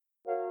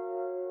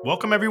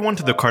Welcome, everyone,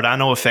 to the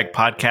Cardano Effect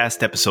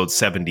Podcast, episode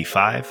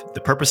 75. The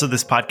purpose of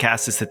this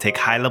podcast is to take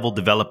high-level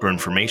developer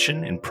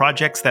information and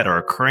projects that are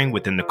occurring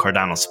within the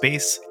Cardano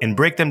space and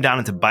break them down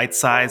into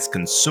bite-sized,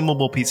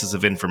 consumable pieces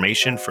of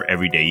information for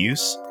everyday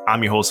use.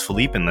 I'm your host,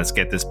 Philippe, and let's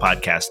get this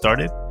podcast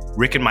started.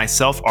 Rick and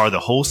myself are the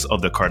hosts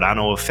of the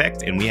Cardano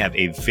Effect, and we have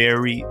a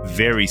very,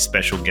 very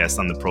special guest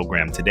on the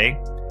program today.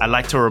 I'd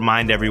like to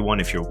remind everyone,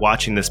 if you're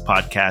watching this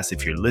podcast,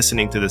 if you're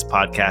listening to this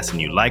podcast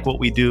and you like what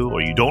we do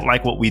or you don't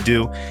like what we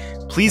do,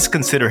 please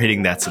consider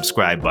hitting that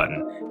subscribe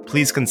button.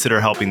 Please consider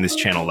helping this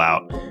channel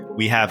out.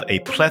 We have a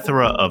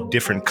plethora of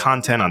different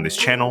content on this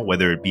channel,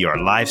 whether it be our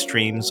live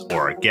streams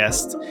or our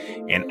guests.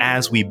 And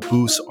as we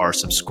boost our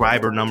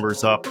subscriber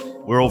numbers up,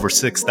 we're over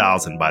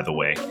 6,000, by the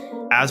way.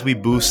 As we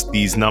boost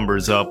these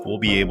numbers up, we'll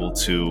be able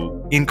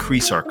to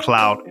increase our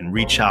clout and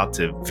reach out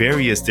to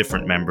various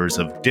different members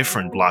of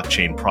different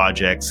blockchain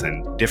projects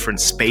and different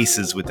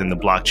spaces within the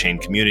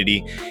blockchain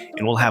community.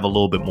 And we'll have a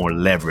little bit more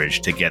leverage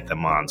to get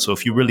them on. So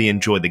if you really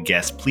enjoy the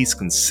guest, please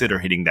consider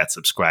hitting that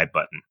subscribe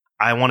button.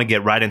 I want to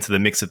get right into the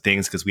mix of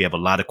things because we have a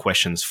lot of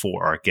questions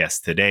for our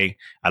guest today.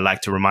 I'd like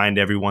to remind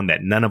everyone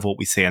that none of what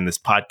we say on this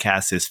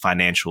podcast is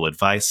financial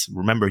advice.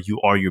 Remember, you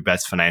are your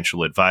best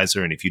financial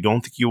advisor. And if you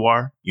don't think you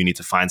are, you need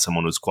to find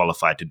someone who's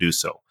qualified to do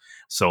so.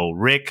 So,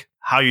 Rick,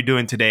 how are you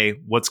doing today?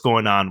 What's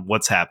going on?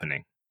 What's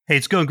happening? Hey,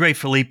 it's going great,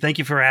 Philippe. Thank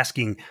you for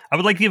asking. I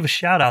would like to give a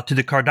shout out to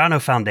the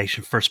Cardano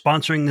Foundation for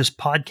sponsoring this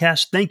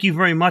podcast. Thank you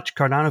very much,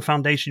 Cardano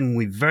Foundation.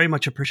 We very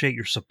much appreciate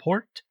your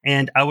support.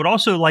 And I would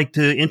also like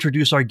to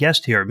introduce our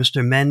guest here,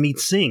 Mr. Manmeet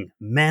Singh,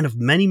 man of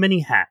many, many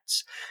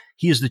hats.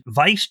 He is the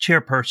vice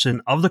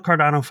chairperson of the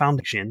Cardano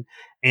Foundation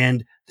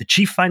and the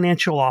chief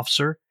financial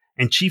officer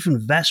and chief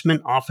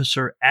investment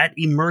officer at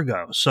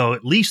Emergo. So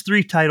at least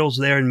 3 titles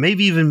there, and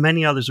maybe even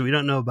many others that we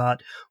don't know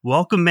about.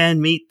 Welcome,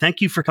 Manmeet.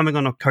 Thank you for coming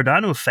on a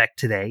Cardano Effect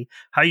today.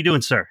 How are you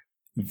doing, sir?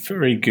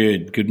 Very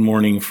good. Good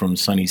morning from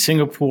sunny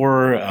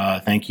Singapore.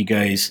 Thank you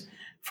guys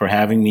for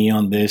having me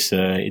on this.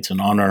 It's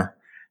an honor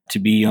to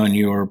be on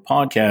your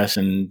podcast,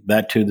 and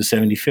that too, the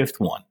 75th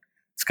one.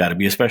 It's got to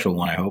be a special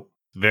one, I hope.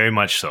 Very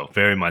much so.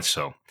 Very much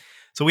so.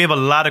 So we have a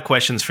lot of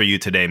questions for you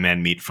today,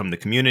 Manmeet, from the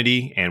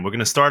community. And we're going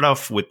to start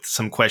off with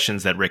some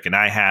questions that Rick and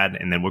I had,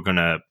 and then we're going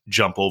to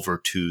jump over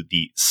to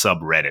the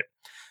subreddit.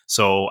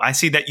 So I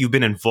see that you've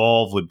been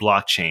involved with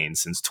blockchain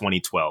since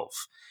 2012.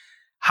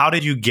 How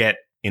did you get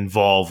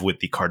involved with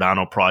the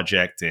Cardano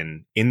project?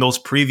 And in those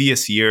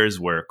previous years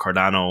where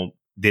Cardano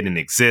didn't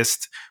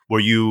exist, were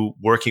you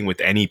working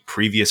with any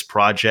previous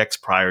projects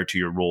prior to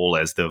your role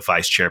as the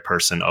vice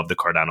chairperson of the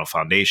Cardano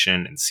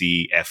Foundation and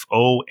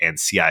CFO and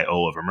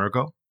CIO of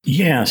Emergo?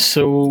 Yeah,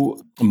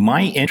 so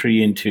my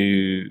entry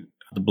into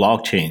the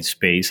blockchain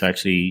space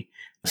actually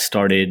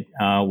started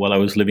while I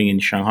was living in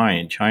Shanghai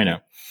in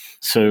China.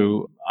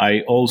 So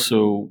I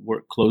also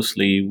work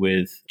closely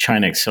with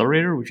China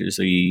Accelerator, which is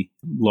the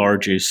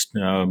largest,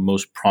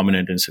 most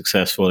prominent and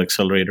successful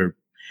accelerator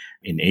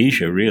in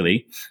Asia,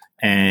 really.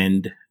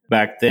 And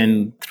back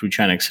then, through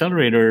China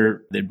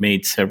Accelerator, they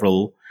made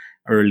several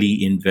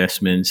early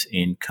investments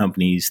in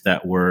companies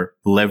that were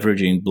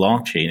leveraging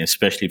blockchain,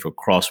 especially for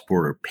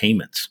cross-border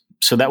payments.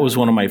 So that was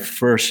one of my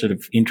first sort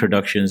of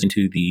introductions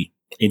into the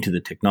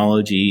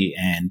technology,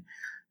 and,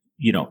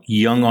 you know,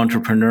 young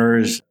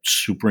entrepreneurs,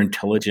 super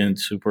intelligent,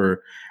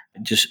 super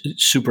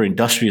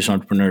industrious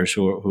entrepreneurs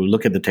who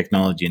look at the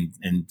technology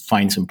and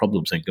find some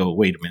problems and go,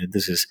 wait a minute,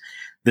 this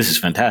is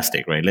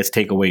fantastic, right? Let's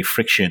take away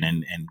friction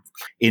and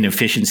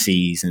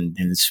inefficiencies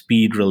and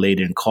speed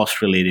related and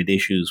cost related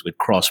issues with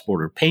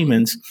cross-border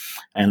payments.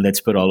 And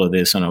let's put all of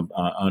this on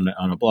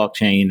a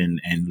blockchain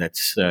and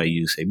let's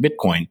use a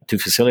Bitcoin to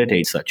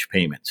facilitate such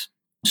payments.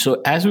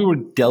 So as we were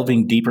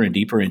delving deeper and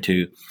deeper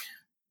into,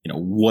 you know,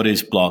 what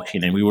is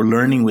blockchain? And we were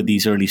learning with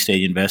these early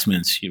stage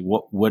investments,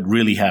 what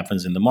really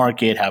happens in the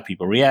market, how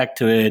people react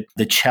to it,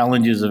 the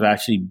challenges of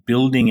actually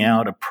building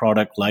out a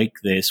product like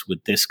this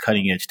with this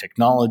cutting edge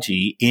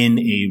technology in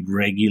a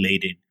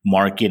regulated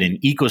market and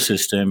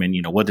ecosystem. And,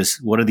 you know, what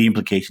are the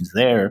implications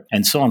there,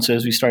 and so on. So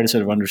as we started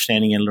sort of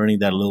understanding and learning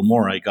that a little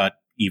more, I got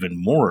even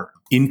more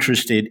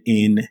interested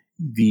in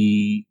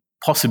the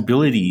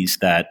possibilities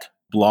that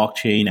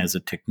blockchain as a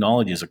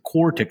technology, as a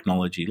core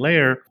technology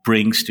layer,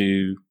 brings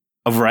to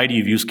a variety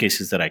of use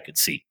cases that I could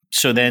see.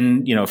 So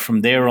then, you know,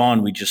 from there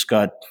on, we just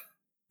got,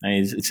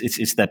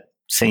 it's that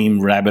same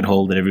rabbit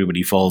hole that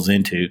everybody falls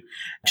into,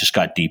 just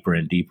got deeper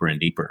and deeper and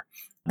deeper.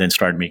 Then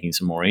started making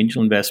some more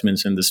angel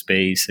investments in the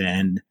space.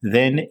 And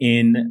then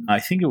in, I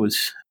think it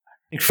was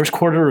first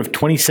quarter of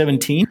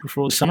 2017,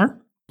 before the summer,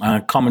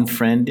 a common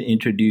friend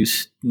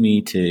introduced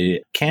me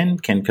to Ken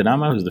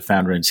Kodama, who's the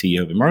founder and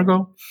CEO of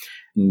Emergo.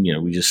 And, you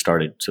know, we just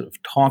started sort of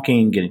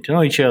talking, getting to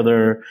know each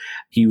other.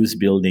 He was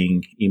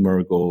building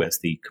Emergo as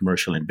the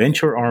commercial and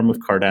venture arm of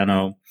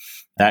Cardano.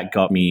 That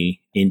got me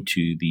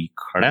into the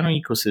Cardano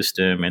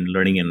ecosystem and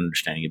learning and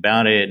understanding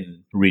about it, and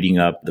reading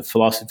up the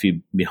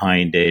philosophy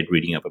behind it,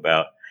 reading up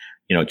about,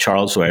 you know,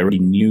 Charles, who I already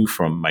knew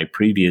from my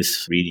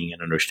previous reading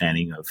and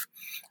understanding of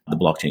the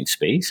blockchain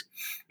space.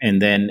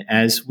 And then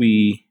as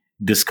we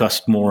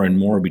discussed more and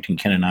more between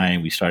Ken and I,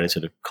 and we started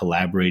sort of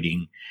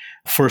collaborating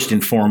first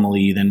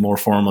informally, then more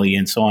formally,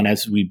 and so on,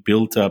 as we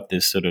built up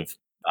this sort of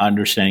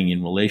understanding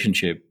and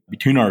relationship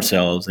between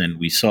ourselves. And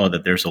we saw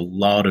that there's a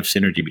lot of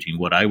synergy between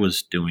what I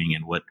was doing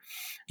and what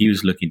he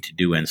was looking to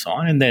do and so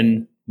on. And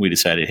then we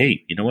decided,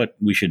 hey, you know what,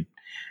 we should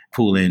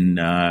pool in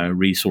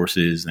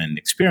resources and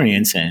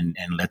experience and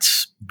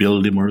let's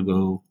build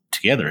Emergo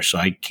together. So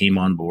I came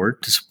on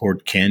board to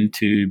support Ken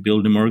to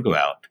build Emergo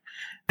out.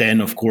 Then,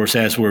 of course,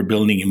 as we're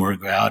building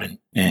Emergo out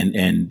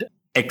and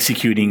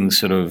executing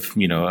sort of,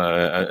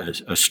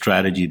 a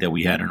strategy that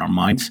we had in our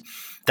minds,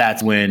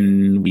 that's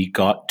when we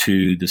got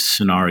to the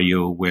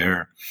scenario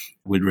where,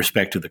 with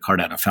respect to the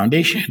Cardano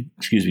Foundation,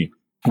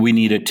 we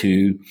needed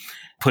to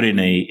put in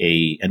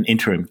an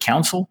interim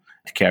council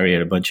to carry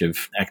out a bunch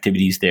of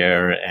activities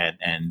there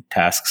and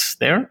tasks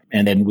there.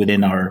 And then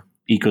within our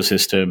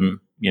ecosystem,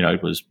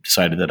 it was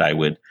decided that I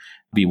would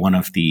be one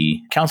of the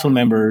council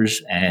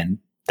members, and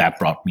that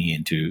brought me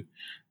into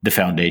the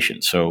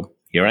foundation. So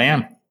here I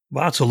am.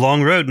 Wow, it's a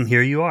long road, and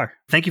here you are.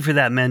 Thank you for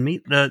that,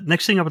 Manmeet. The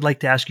next thing I would like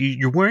to ask you,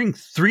 you're wearing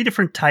 3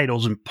 different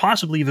titles and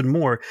possibly even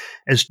more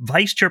as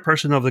Vice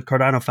Chairperson of the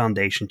Cardano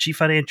Foundation, Chief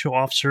Financial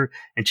Officer,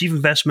 and Chief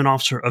Investment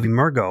Officer of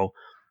Emergo.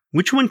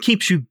 Which one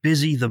keeps you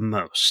busy the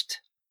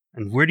most?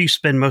 And where do you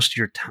spend most of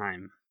your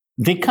time?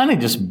 They kind of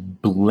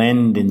just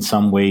blend in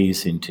some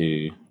ways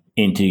into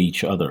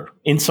each other,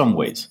 in some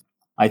ways.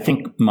 I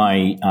think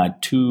my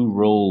 2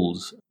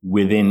 roles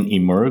within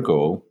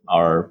Emergo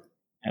are,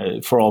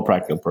 for all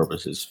practical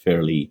purposes,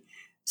 fairly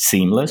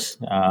seamless.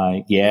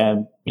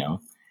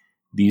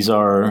 These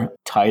are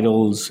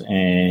titles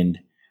and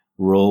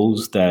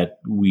roles that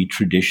we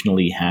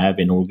traditionally have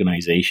in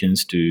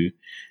organizations to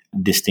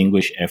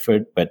distinguish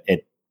effort, but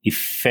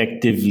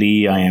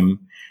effectively, I am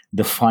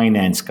the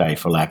finance guy,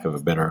 for lack of a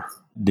better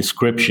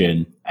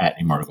description, at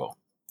Emergo.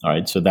 All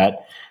right, so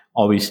that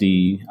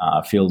obviously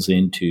fills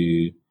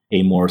into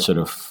a more sort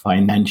of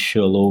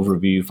financial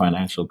overview,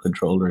 financial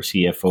controller,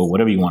 CFO,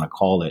 whatever you want to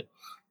call it,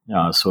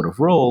 sort of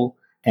role.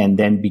 And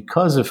then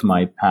because of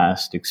my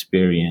past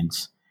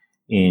experience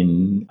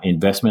in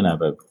investment, I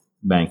have a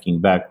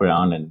banking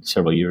background and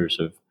several years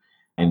of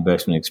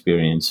investment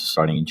experience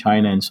starting in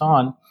China and so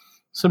on.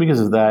 So because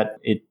of that,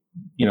 it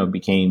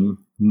became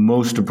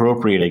most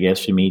appropriate, I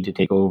guess, for me to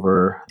take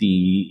over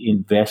the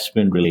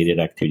investment related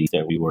activities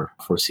that we were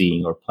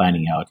foreseeing or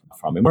planning out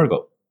from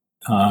Emergo.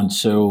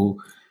 So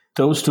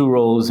those 2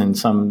 roles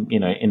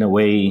in a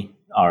way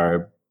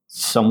are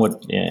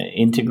somewhat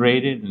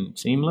integrated and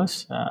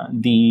seamless.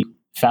 The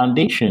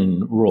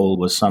foundation role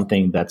was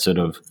something that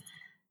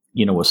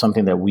was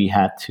something that we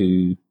had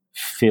to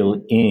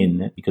fill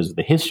in because of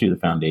the history of the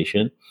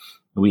foundation.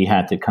 We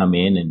had to come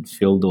in and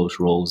fill those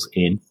roles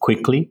in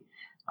quickly,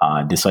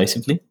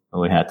 decisively.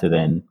 We had to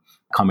then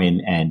come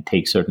in and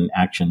take certain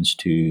actions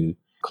to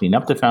clean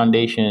up the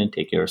foundation,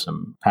 take care of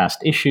some past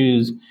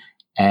issues,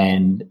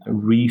 and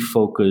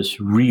refocus,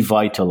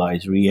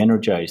 revitalize,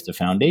 re-energize the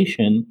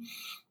foundation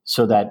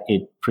so that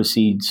it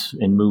proceeds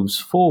and moves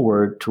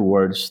forward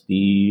towards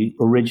the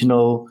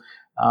original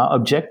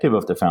objective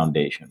of the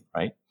foundation,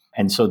 right?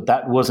 And so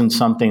that wasn't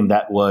something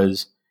that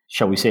was,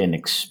 shall we say, an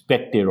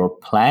expected or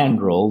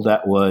planned role.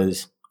 That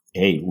was,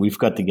 hey, we've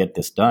got to get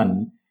this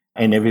done.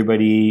 And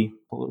everybody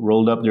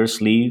rolled up their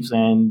sleeves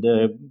and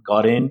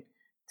got in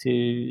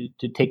to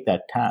take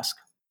that task.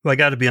 Well, I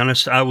got to be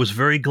honest, I was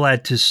very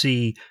glad to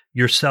see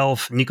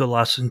yourself,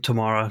 Nicolas, and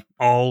Tamara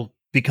all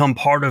become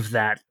part of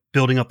that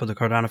building up of the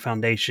Cardano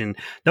Foundation.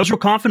 That was a real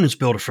confidence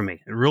builder for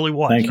me. It really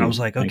was. Thank you. I was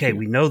like, okay,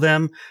 we know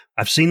them.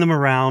 I've seen them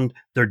around.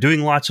 They're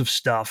doing lots of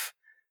stuff.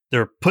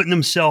 They're putting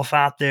themselves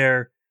out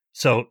there.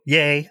 So,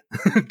 yay.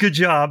 Good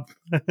job.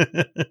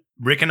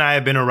 Rick and I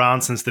have been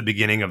around since the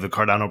beginning of the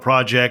Cardano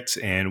project,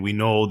 and we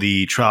know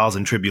the trials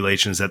and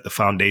tribulations that the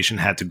foundation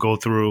had to go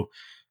through.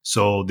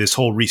 So this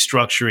whole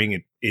restructuring,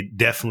 it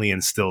definitely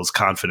instills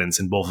confidence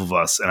in both of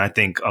us. And I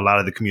think a lot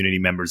of the community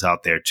members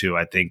out there too.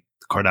 I think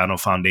the Cardano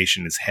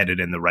Foundation is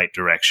headed in the right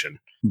direction.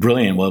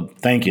 Brilliant. Well,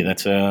 thank you.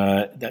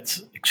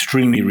 That's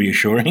extremely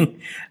reassuring.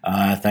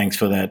 Thanks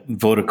for that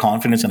vote of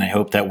confidence. And I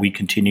hope that we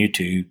continue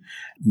to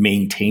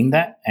maintain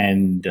that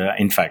and,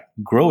 in fact,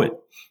 grow it.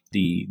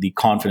 The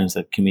confidence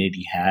that the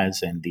community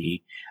has and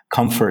the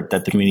comfort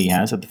that the community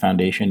has at the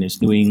foundation is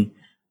doing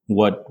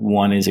what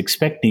one is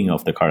expecting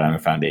of the Cardano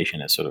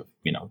Foundation as sort of,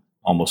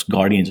 almost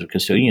guardians or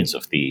custodians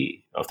of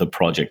the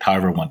project,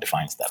 however one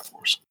defines that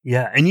for us.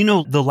 Yeah. And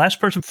the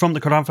last person from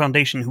the Cardano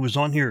Foundation who was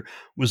on here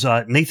was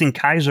Nathan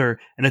Kaiser.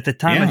 And at the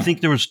time, I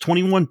think there was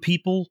 21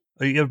 people.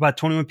 You have about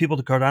 21 people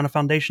at the Cardano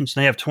Foundation.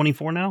 So they have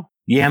 24 now?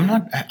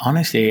 Yeah,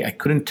 honestly, I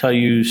couldn't tell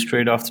you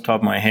straight off the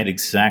top of my head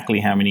exactly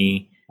how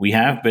many we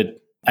have.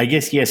 But I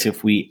guess, yes,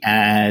 if we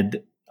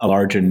add a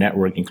larger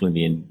network,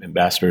 including the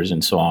ambassadors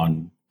and so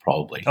on,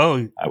 probably.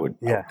 I would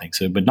think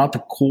so. But not the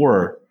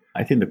core.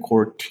 I think the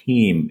core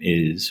team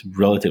is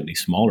relatively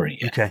smaller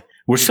yet. Okay.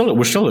 We're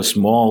still a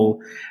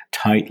small,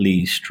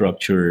 tightly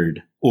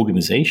structured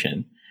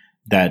organization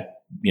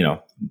that,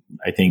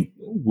 I think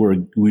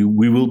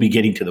we will be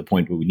getting to the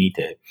point where we need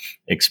to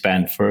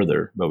expand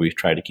further, but we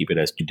try to keep it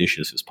as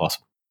judicious as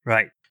possible.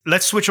 Right.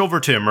 Let's switch over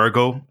to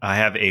Emergo. I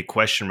have a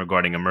question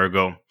regarding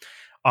Emergo.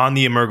 On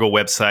the Emergo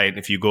website,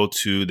 if you go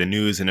to the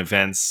news and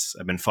events,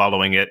 I've been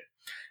following it.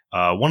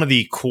 One of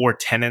the core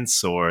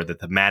tenets or the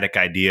thematic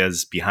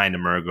ideas behind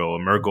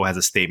Emergo has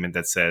a statement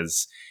that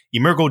says,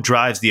 Emergo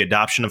drives the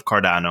adoption of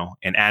Cardano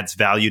and adds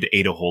value to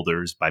ADA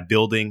holders by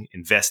building,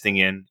 investing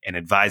in, and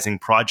advising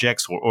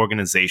projects or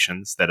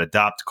organizations that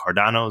adopt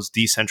Cardano's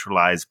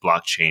decentralized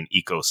blockchain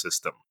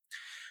ecosystem.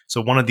 So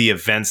one of the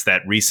events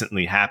that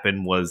recently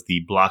happened was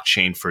the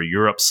Blockchain for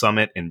Europe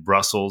Summit in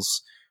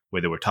Brussels,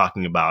 where they were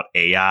talking about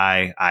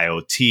AI,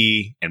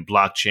 IoT, and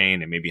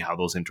blockchain, and maybe how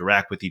those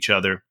interact with each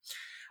other.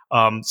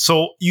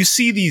 So you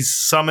see these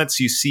summits,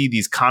 you see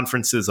these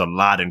conferences a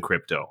lot in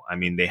crypto. I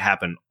mean, they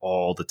happen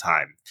all the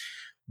time.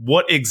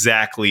 What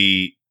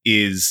exactly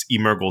is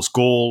Emergo's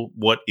goal?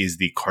 What is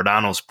the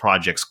Cardano's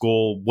project's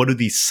goal? What do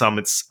these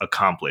summits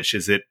accomplish?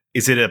 Is it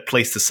a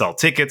place to sell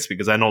tickets?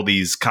 Because I know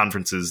these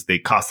conferences, they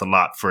cost a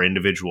lot for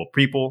individual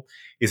people.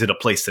 Is it a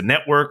place to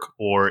network,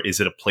 or is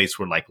it a place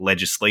where like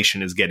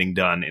legislation is getting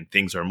done and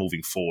things are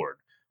moving forward?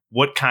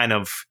 What kind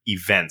of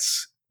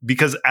events?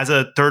 Because as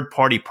a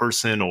third-party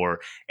person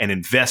or an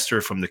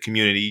investor from the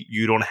community,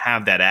 you don't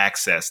have that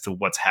access to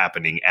what's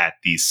happening at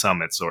these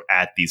summits or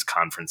at these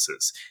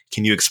conferences.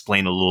 Can you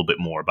explain a little bit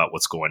more about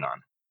what's going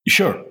on?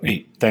 Sure.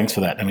 Hey, thanks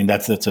for that. I mean,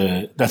 that's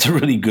a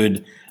really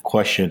good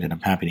question, and I'm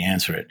happy to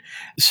answer it.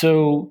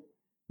 So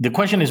the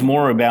question is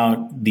more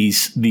about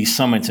these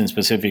summits in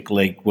specific,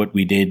 like what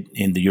we did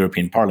in the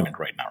European Parliament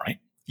right now, right?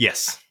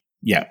 Yes.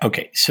 Yeah.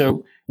 Okay.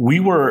 So we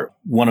were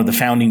one of the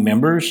founding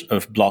members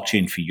of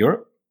Blockchain for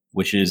Europe,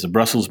 which is a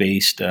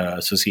Brussels-based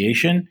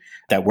association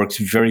that works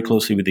very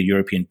closely with the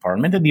European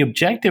Parliament. And the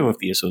objective of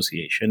the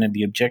association and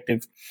the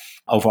objective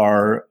of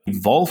our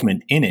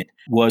involvement in it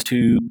was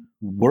to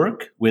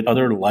work with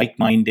other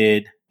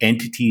like-minded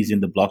entities in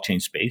the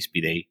blockchain space, be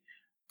they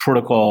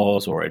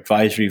protocols or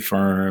advisory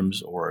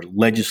firms or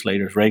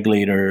legislators,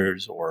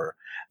 regulators, or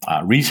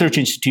research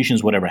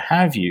institutions, whatever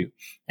have you.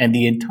 And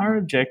the entire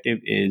objective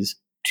is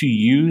to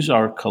use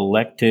our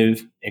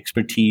collective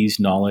expertise,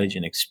 knowledge,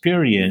 and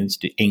experience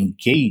to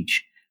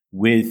engage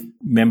with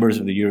members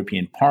of the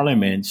European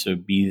Parliament, so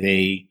be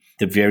they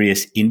the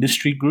various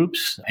industry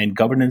groups and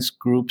governance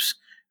groups,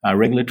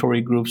 regulatory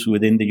groups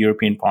within the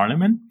European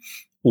Parliament,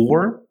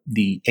 or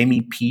the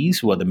MEPs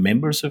who are the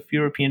members of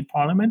European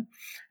Parliament,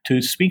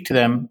 to speak to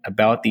them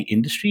about the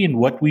industry and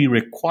what we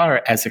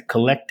require as a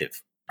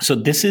collective. So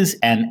this is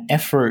an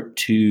effort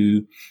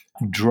to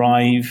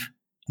drive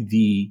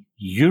the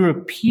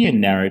European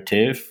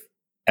narrative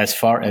as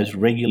far as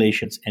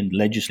regulations and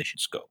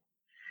legislations go.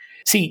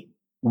 See,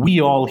 we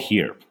all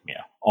here,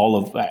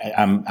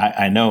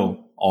 I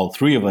know all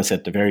three of us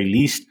at the very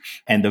least,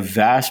 and the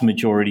vast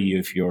majority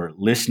of your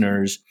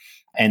listeners,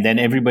 and then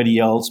everybody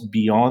else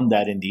beyond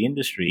that in the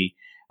industry,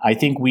 I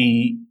think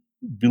we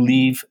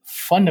believe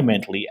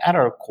fundamentally at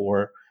our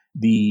core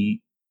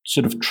the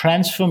sort of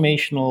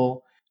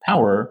transformational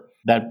power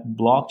that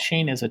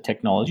blockchain as a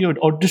technology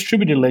or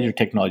distributed ledger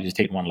technologies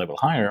take one level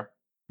higher,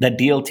 that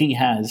DLT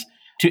has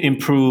to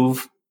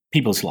improve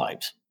people's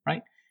lives,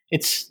 right?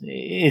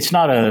 It's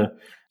not a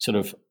sort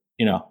of,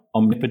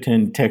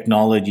 omnipotent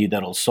technology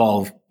that'll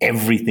solve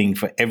everything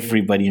for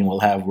everybody and will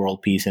have world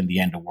peace and the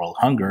end of world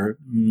hunger.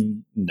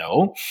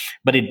 No,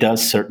 but it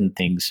does certain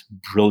things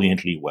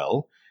brilliantly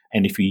well.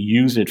 And if you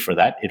use it for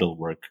that, it'll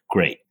work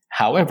great.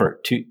 However,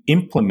 to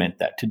implement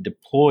that, to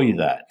deploy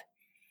that,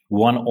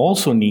 one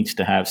also needs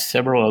to have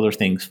several other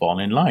things fall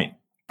in line.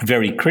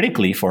 Very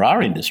critically for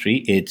our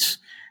industry, it's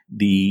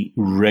the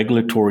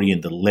regulatory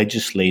and the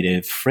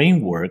legislative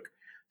framework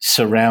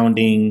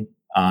surrounding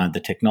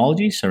the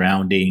technology,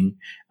 surrounding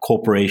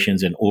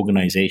corporations and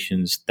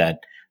organizations that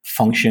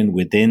function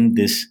within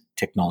this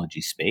technology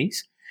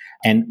space.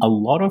 And a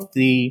lot of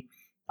the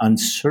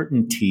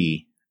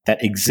uncertainty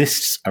that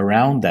exists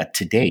around that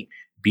today,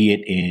 be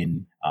it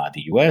in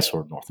the US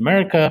or North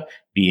America,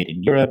 be it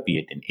in Europe, be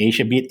it in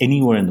Asia, be it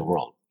anywhere in the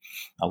world.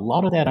 A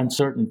lot of that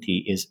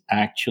uncertainty is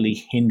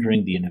actually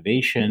hindering the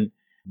innovation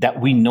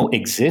that we know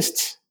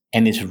exists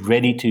and is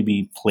ready to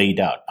be played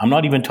out. I'm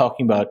not even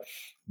talking about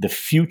the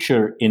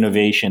future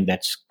innovation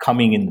that's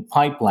coming in the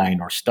pipeline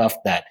or stuff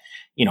that,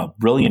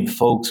 brilliant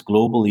folks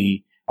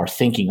globally are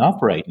thinking up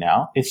right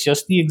now. It's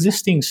just the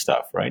existing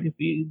stuff, right? If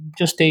you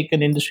just take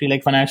an industry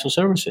like financial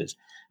services,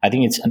 I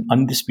think it's an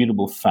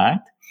indisputable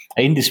fact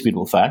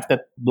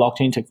that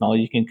blockchain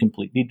technology can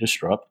completely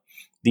disrupt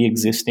the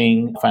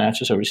existing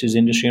financial services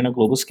industry on a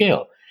global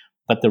scale.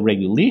 But the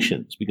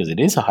regulations, because it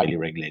is a highly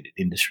regulated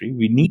industry,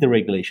 we need the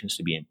regulations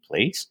to be in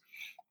place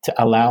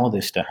to allow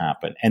this to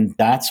happen. And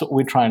that's where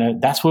we're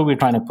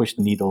trying to push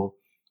the needle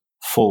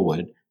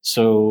forward.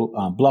 So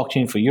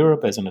Blockchain for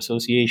Europe as an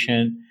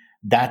association,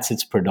 that's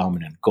its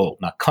predominant goal.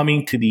 Now,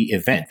 coming to the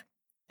event,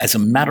 As a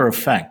matter of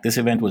fact, this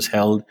event was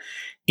held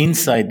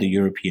inside the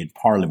European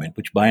Parliament,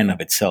 which by and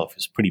of itself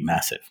is pretty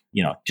massive.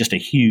 Just a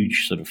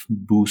huge sort of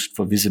boost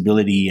for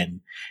visibility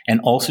and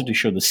also to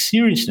show the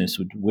seriousness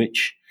with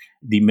which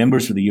the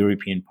members of the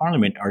European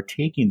Parliament are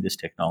taking this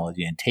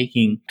technology and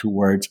taking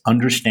towards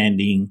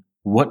understanding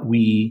what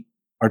we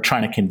are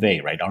trying to convey,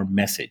 right? Our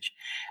message.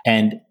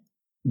 And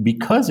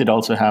because it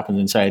also happens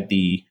inside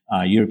the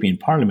European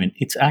Parliament,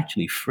 it's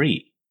actually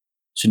free.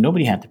 So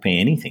nobody had to pay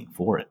anything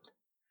for it.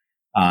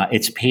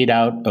 It's paid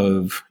out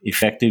of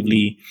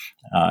effectively,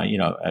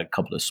 a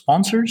couple of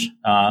sponsors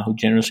who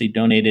generously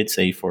donated,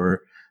 say,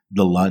 for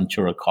the lunch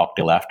or a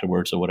cocktail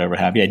afterwards or whatever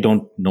have you. I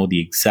don't know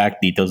the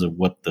exact details of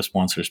what the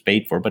sponsors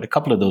paid for, but a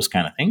couple of those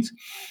kind of things.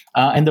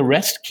 And the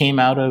rest came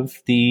out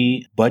of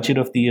the budget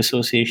of the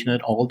association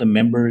that all the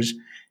members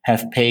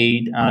have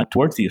paid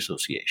towards the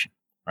association,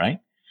 right?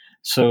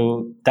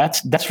 So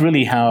that's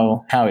really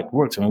how it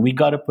works. I mean,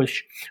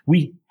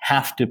 we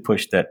have to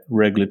push that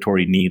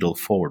regulatory needle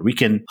forward. We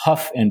can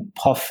huff and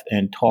puff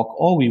and talk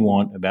all we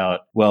want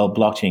about, well,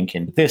 blockchain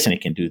can do this and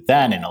it can do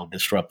that and it'll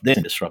disrupt this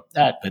and disrupt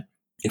that. But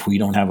if we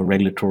don't have a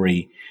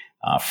regulatory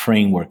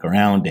framework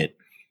around it,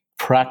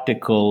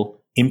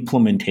 practical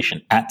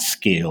implementation at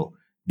scale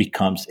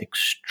becomes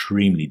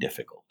extremely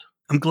difficult.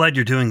 I'm glad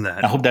you're doing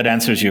that. I hope that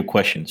answers your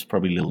question. It's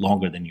probably a little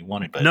longer than you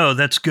wanted. But no,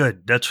 that's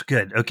good. That's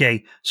good.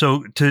 Okay.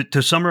 So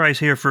to summarize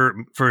here for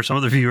some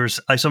of the viewers,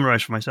 I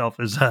summarize for myself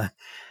is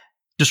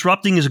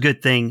disrupting is a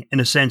good thing in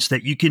a sense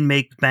that you can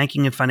make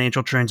banking and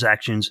financial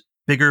transactions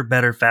bigger,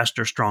 better,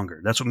 faster,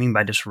 stronger. That's what I mean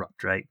by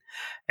disrupt, right?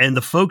 And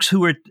the folks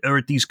who are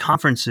at these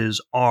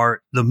conferences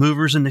are the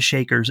movers and the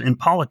shakers in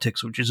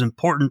politics, which is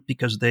important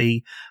because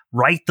they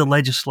write the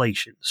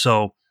legislation.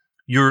 So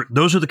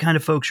those are the kind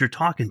of folks you're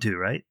talking to,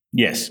 right?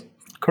 Yes,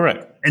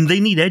 correct. And they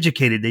need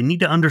educated. They need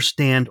to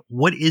understand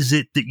what is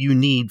it that you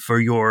need for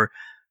your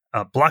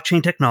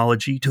blockchain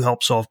technology to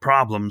help solve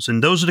problems.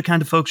 And those are the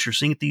kind of folks you're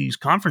seeing at these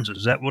conferences.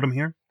 Is that what I'm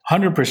hearing?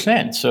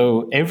 100%.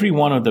 So every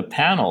one of the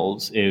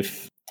panels,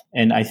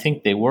 and I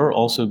think they were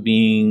also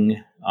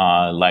being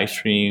live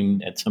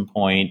streamed at some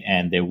point,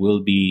 and there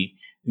will be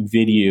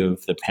video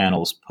of the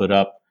panels put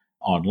up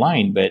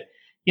online. But,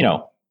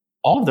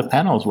 all of the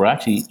panels were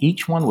actually,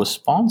 each one was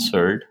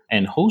sponsored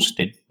and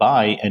hosted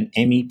by an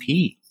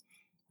MEP,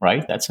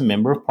 right? That's a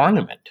member of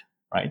parliament,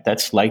 right?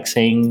 That's like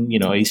saying,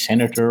 a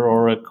senator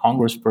or a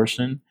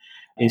congressperson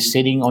is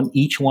sitting on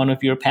each one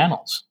of your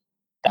panels.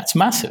 That's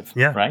massive,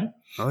 right?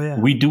 Oh, yeah.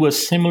 We do a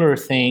similar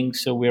thing.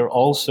 So we're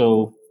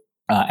also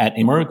at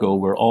Emergo,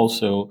 we're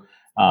also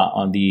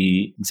on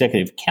the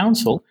executive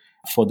council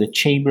for the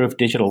Chamber of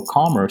Digital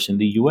Commerce in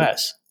the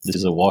U.S. This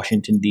is a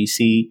Washington,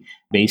 D.C.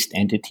 based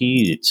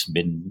entity. It's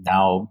been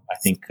now, I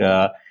think,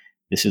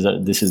 this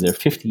is their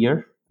fifth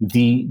year.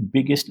 The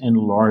biggest and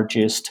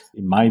largest,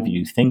 in my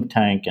view, think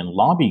tank and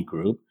lobby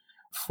group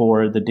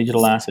for the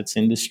digital assets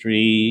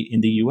industry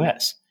in the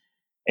U.S.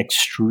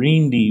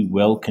 Extremely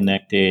well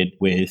connected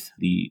with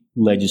the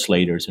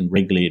legislators and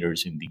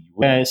regulators in the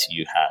U.S.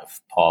 You have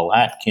Paul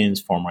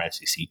Atkins, former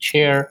SEC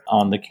chair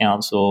on the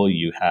council.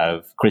 You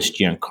have Chris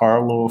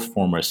Giancarlo,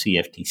 former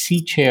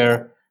CFTC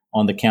chair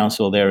on the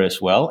council there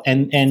as well.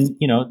 And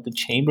the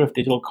Chamber of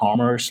Digital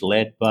Commerce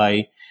led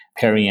by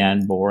Perry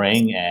Ann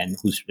Boring, and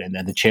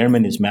the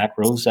chairman is Matt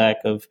Rozak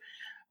of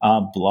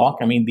Block.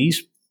 I mean,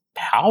 these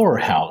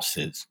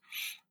powerhouses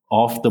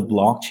of the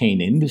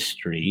blockchain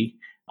industry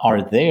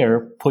are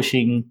there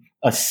pushing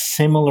a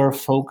similar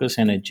focus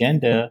and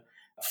agenda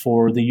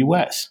for the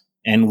U.S.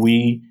 And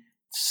we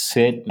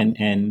sit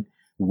and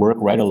work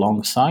right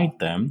alongside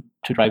them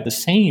to drive the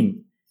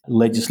same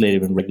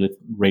legislative and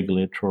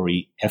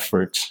regulatory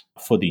efforts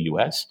for the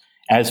U.S.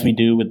 as we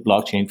do with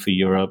blockchain for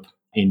Europe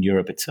in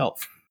Europe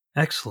itself.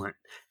 Excellent.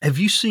 Have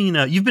you seen,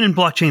 you've been in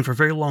blockchain for a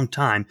very long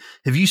time.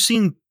 Have you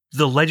seen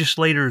the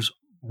legislators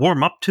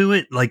warm up to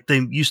it? Like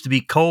they used to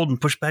be cold and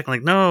push back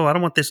like, no, I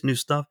don't want this new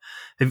stuff.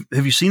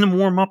 Have you seen them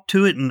warm up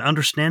to it and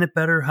understand it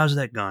better? How's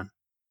that gone?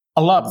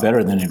 A lot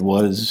better than it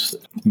was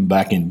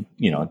back in,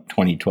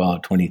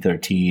 2012,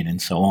 2013 and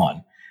so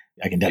on.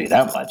 I can tell you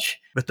that much.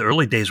 But the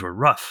early days were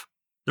rough.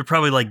 They're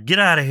probably like, get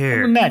out of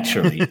here.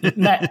 Naturally.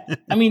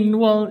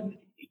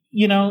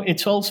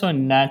 It's also a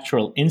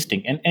natural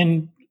instinct.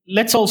 And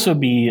let's also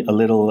be a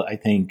little, I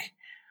think,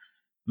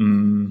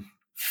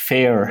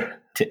 fair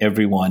to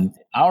everyone.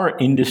 Our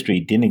industry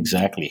didn't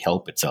exactly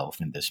help itself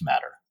in this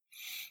matter.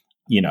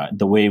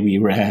 The way we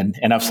ran,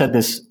 and I've said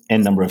this a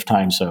number of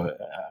times, so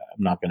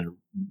I'm not going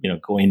to,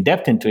 go in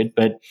depth into it.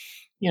 But,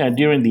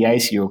 during the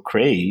ICO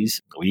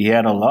craze, we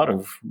had a lot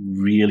of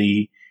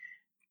really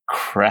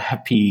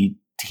crappy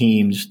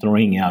teams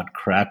throwing out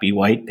crappy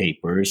white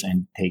papers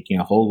and taking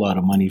a whole lot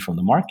of money from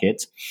the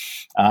markets,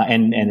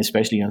 and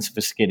especially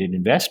unsophisticated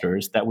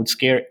investors that would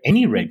scare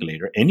any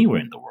regulator anywhere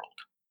in the world.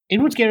 It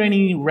would scare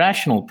any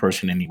rational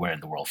person anywhere in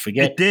the world.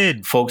 Forget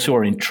folks who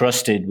are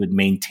entrusted with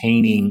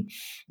maintaining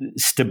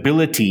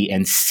stability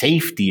and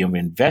safety of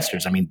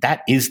investors. I mean,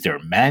 that is their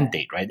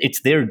mandate, right?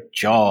 It's their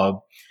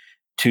job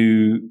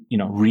to,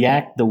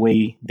 react the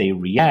way they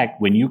react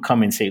when you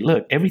come and say,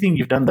 look, everything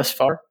you've done thus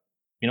far,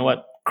 you know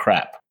what?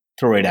 Crap.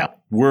 Throw it out.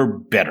 We're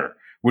better.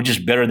 We're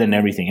just better than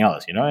everything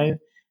else. How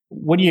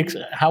would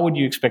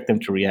you expect them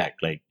to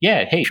react? Like,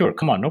 yeah, hey, sure,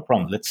 come on, no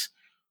problem.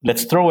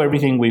 Let's throw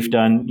everything we've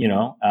done,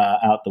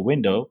 out the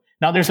window.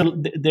 Now,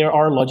 there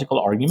are logical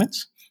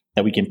arguments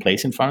that we can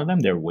place in front of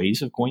them. There are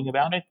ways of going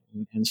about it,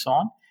 and so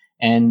on.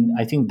 And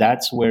I think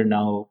that's where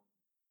now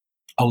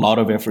a lot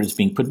of effort is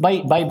being put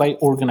by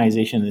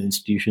organizations and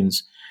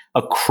institutions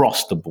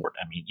across the board.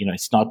 I mean,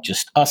 it's not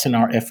just us in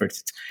our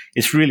efforts.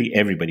 It's really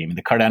everybody. I mean,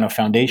 the Cardano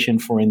Foundation,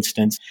 for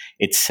instance,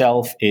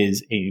 itself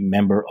is a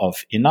member of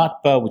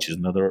INATPA, which is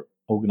another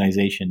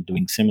organization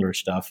doing similar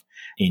stuff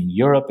in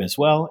Europe as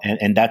well.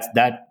 And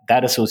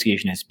that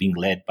association is being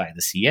led by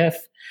the CF.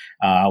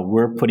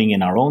 We're putting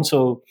in our own.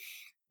 So,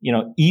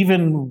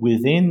 even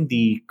within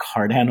the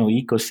Cardano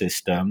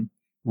ecosystem,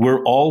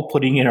 we're all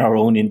putting in our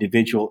own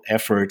individual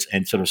efforts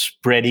and sort of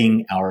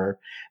spreading our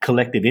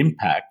collective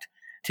impact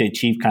to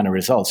achieve kind of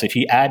results. So if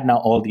you add now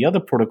all the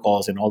other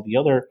protocols and all the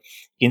other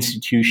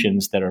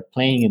institutions that are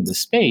playing in this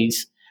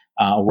space,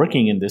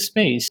 working in this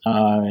space,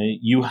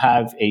 you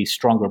have a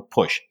stronger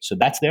push. So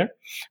that's there,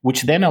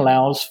 which then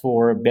allows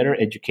for better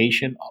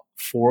education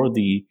for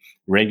the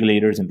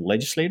regulators and the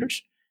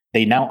legislators.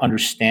 They now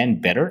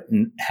understand better.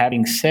 And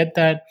having said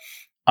that,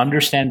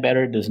 understand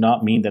better does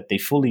not mean that they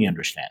fully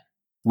understand.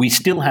 We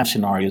still have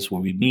scenarios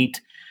where we meet,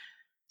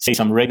 say,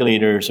 some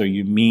regulators, or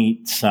you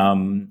meet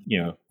some,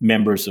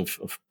 members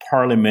of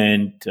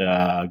parliament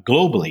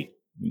globally.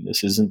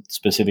 This isn't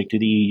specific to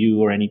the EU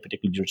or any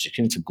particular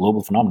jurisdiction. It's a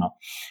global phenomenon.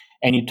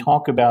 And you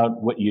talk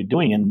about what you're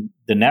doing, and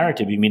the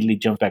narrative immediately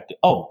jumps back to,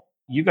 oh,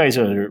 you guys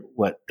are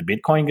what, the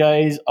Bitcoin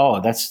guys? Oh,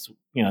 that's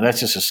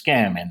just a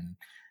scam. And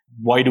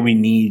why do we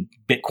need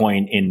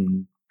Bitcoin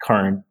in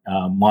current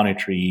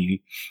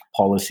monetary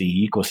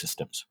policy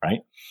ecosystems,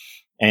 right?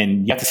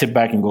 And you have to sit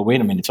back and go, wait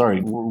a minute, sorry,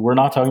 we're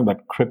not talking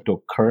about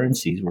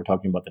cryptocurrencies. We're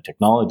talking about the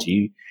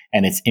technology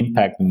and its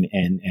impact and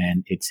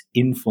its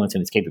influence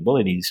and its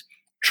capabilities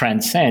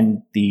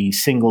transcend the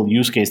single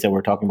use case that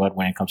we're talking about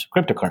when it comes to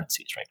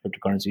cryptocurrencies, right?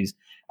 Cryptocurrencies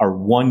are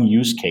one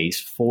use case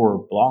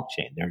for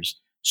blockchain. There's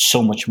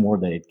so much more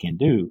that it can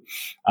do.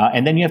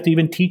 And then you have to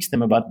even teach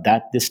them about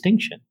that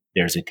distinction.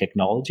 There's a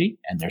technology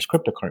and there's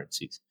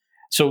cryptocurrencies.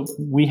 So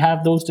we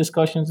have those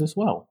discussions as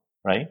well,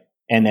 right?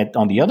 And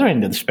on the other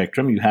end of the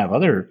spectrum, you have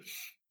other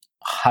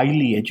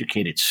highly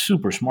educated,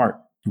 super smart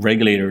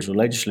regulators or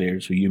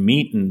legislators who you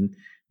meet, and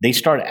they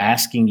start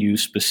asking you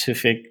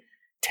specific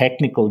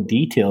technical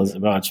details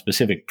about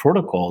specific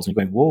protocols and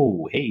going,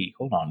 whoa, hey,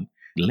 hold on.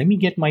 Let me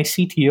get my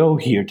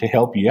CTO here to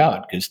help you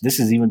out, because this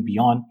is even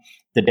beyond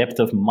the depth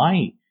of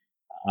my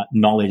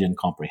knowledge and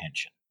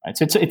comprehension. Right?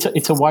 So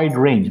it's a wide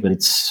range, but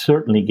it's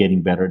certainly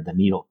getting better. The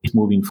needle is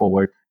moving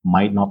forward.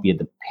 Might not be at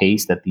the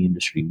pace that the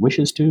industry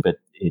wishes to, but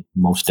it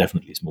most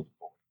definitely is moving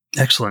forward.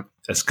 Excellent.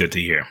 That's good to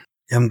hear.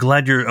 I'm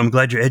glad you're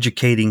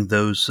educating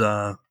those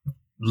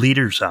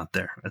leaders out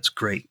there. That's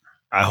great.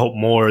 I hope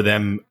more of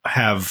them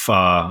have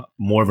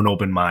more of an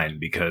open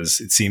mind, because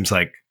it seems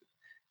like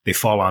they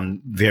fall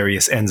on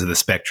various ends of the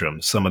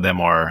spectrum. Some of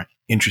them are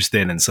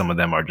interested and some of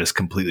them are just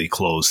completely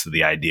closed to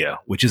the idea,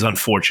 which is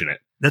unfortunate.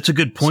 That's a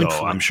good point.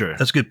 So I'm sure.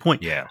 That's a good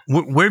point. Yeah.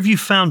 Where have you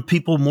found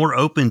people more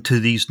open to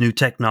these new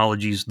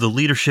technologies, the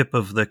leadership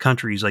of the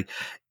countries like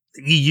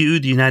the EU,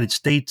 the United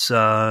States,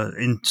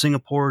 in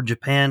Singapore,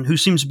 Japan? Who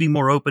seems to be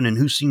more open and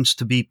who seems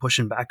to be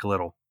pushing back a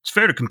little? It's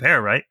fair to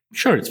compare, right?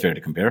 Sure, it's fair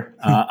to compare.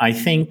 I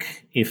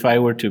think if I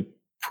were to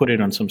put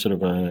it on some sort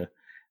of a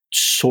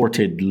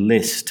sorted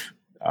list,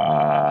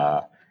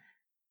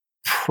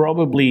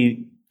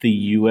 probably the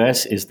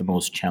US is the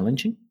most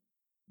challenging.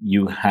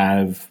 You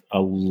have a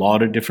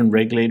lot of different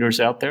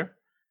regulators out there.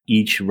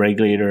 Each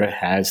regulator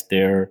has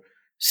their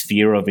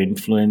sphere of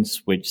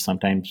influence, which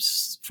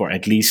sometimes, for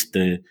at least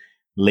the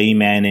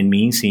layman in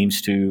me,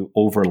 seems to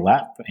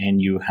overlap.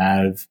 And you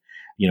have,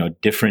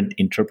 different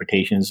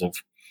interpretations of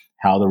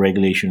how the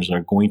regulations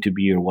are going to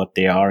be or what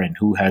they are and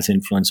who has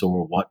influence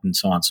over what and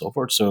so on and so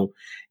forth. So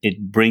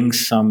it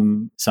brings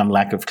some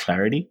lack of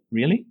clarity,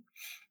 really.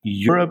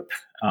 Europe,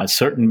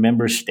 certain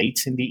member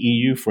states in the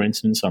EU, for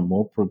instance, are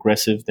more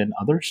progressive than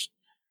others.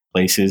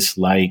 Places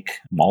like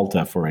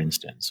Malta, for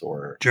instance,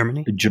 or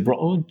Germany.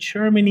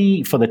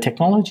 Germany, for the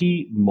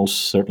technology,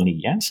 most certainly,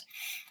 yes.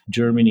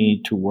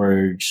 Germany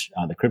towards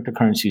the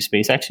cryptocurrency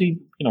space, actually,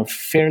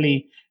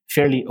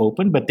 fairly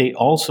open, but they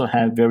also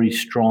have very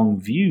strong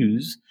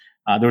views.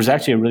 There was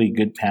actually a really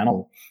good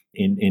panel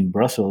in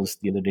Brussels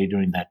the other day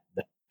during that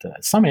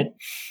summit,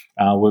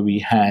 where we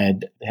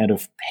had the head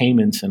of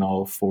payments and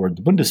all for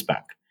the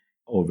Bundesbank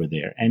over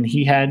there. And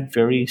he had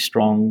very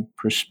strong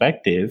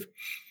perspective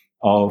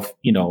of,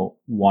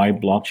 why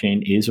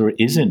blockchain is or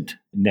isn't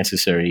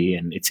necessary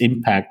and its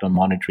impact on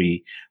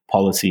monetary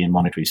policy and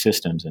monetary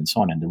systems and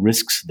so on, and the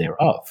risks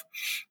thereof,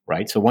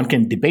 right? So one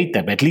can debate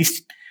that, but at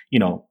least,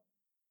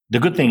 the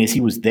good thing is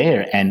he was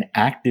there and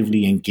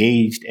actively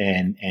engaged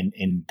and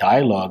in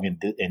dialogue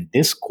and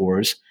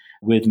discourse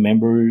with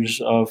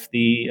members of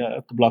the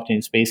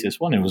blockchain space as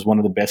well. And it was one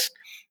of the best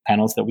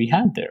panels that we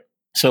had there.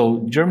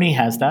 So Germany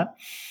has that.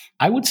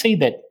 I would say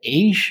that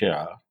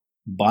Asia,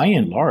 by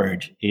and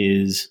large,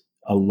 is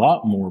a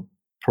lot more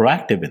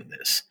proactive in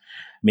this.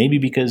 Maybe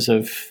because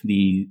of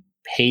the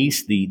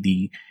pace,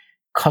 the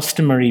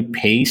customary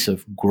pace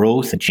of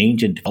growth and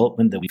change and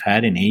development that we've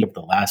had in Asia over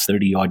the last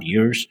 30 odd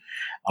years,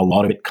 a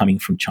lot of it coming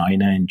from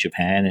China and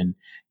Japan and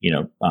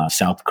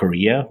South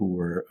Korea, who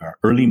were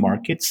early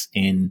markets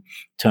in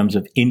terms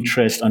of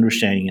interest,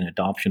 understanding, and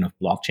adoption of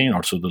blockchain.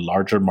 Also, the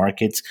larger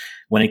markets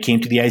when it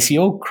came to the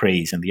ICO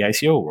craze and the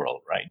ICO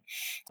world, right?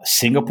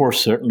 Singapore,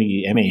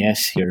 certainly,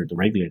 MAS here, the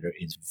regulator,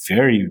 is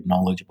very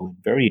knowledgeable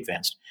and very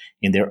advanced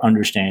in their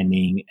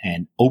understanding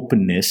and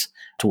openness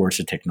towards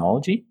the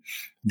technology.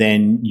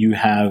 Then you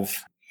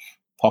have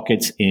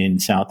pockets in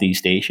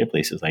Southeast Asia,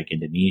 places like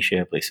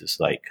Indonesia, places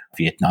like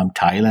Vietnam,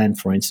 Thailand,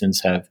 for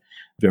instance, have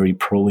very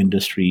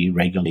pro-industry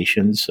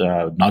regulations,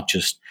 not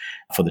just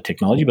for the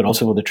technology, but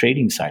also for the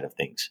trading side of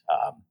things,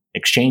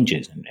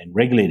 exchanges and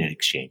regulated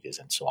exchanges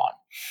and so on.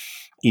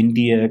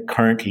 India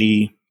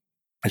currently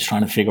is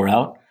trying to figure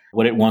out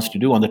what it wants to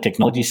do. On the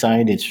technology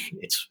side,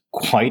 it's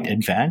quite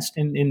advanced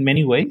in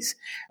many ways,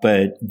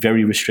 but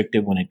very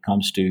restrictive when it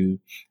comes to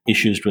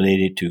issues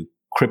related to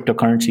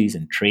cryptocurrencies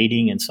and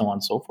trading and so on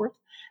and so forth.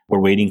 We're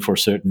waiting for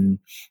certain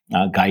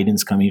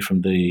guidance coming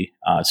from the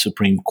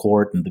Supreme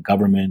Court and the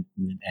government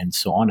and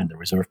so on, and the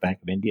Reserve Bank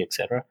of India, et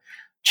cetera.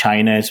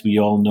 China, as we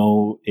all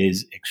know,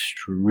 is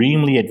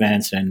extremely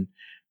advanced and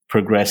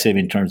progressive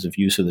in terms of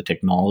use of the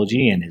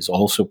technology, and is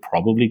also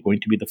probably going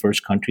to be the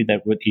first country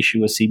that would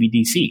issue a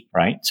CBDC,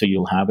 right? So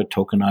you'll have a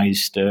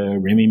tokenized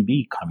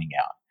renminbi coming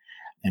out.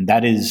 And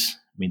that is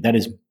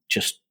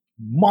just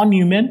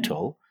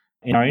monumental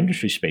in our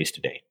industry space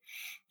today,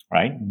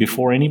 right?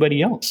 Before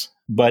anybody else.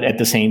 But at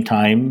the same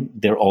time,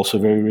 they're also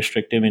very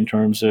restrictive in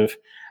terms of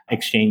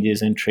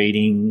exchanges and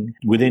trading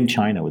within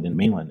China, within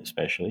mainland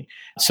especially.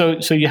 So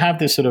you have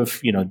this sort of,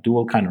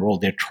 dual kind of role.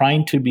 They're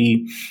trying to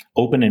be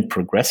open and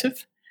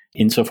progressive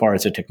insofar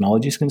as the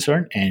technology is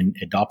concerned and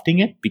adopting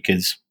it,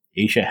 because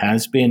Asia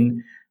has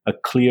been a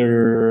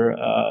clear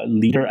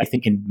leader, I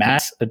think, in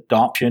mass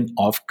adoption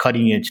of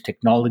cutting edge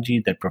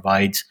technology that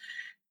provides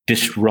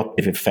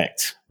disruptive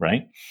effects,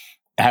 right?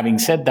 Having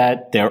said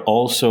that, they're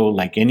also,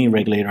 like any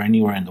regulator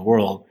anywhere in the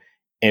world,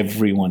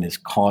 everyone is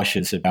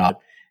cautious about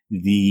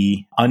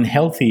the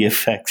unhealthy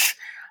effects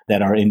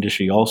that our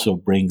industry also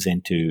brings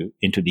into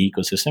the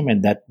ecosystem,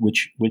 and that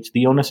which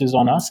the onus is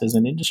on us as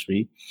an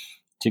industry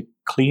to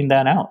clean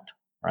that out,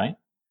 right?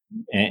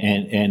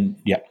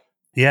 And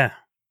yeah,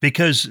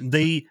 because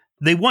they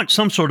want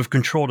some sort of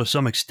control to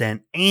some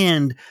extent,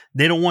 and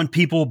they don't want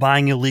people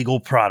buying illegal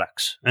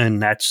products,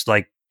 and that's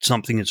like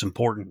something that's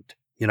important.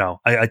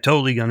 I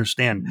totally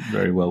understand.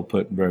 Very well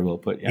put. Very well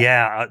put.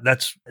 Yeah,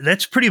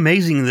 that's pretty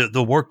amazing,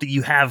 the work that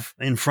you have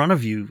in front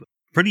of you.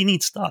 Pretty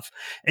neat stuff.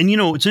 And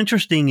what's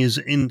interesting is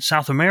in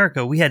South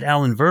America, we had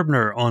Alan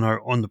Verbner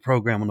on the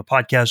program, on the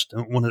podcast,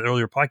 one of the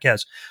earlier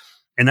podcasts,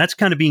 and that's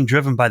kind of being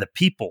driven by the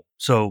people.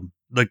 So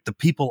like the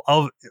people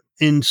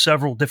in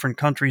several different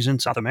countries in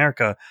South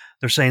America,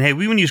 they're saying, hey,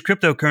 we want to use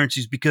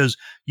cryptocurrencies because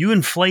you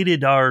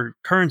inflated our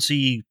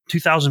currency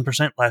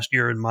 2,000% last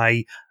year, and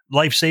my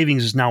life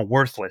savings is now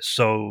worthless.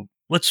 So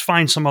let's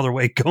find some other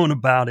way of going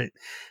about it.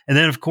 And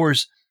then, of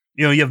course,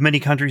 you have many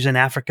countries in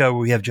Africa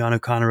where we have John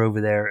O'Connor over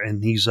there,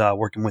 and he's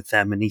working with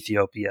them in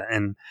Ethiopia.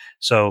 And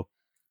so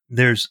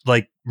there's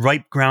like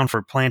ripe ground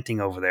for planting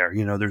over there.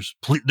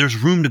 There's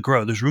room to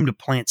grow. There's room to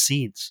plant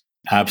seeds.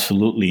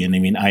 Absolutely. And I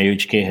mean,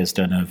 IOHK has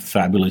done a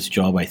fabulous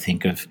job, I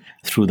think,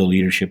 through the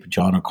leadership of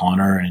John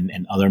O'Connor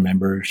and other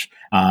members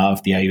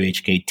of the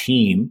IOHK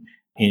team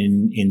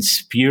in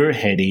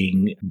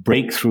spearheading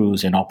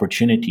breakthroughs and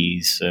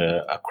opportunities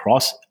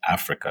across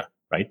Africa.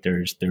 Right,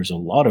 there's a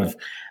lot of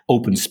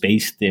open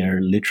space there,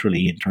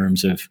 literally, in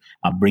terms of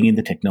bringing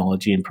the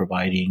technology and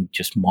providing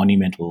just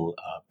monumental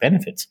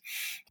benefits.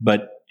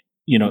 But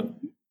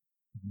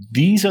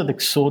these are the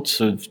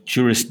sorts of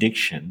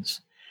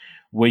jurisdictions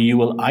where you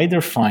will either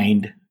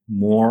find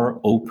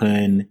more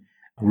open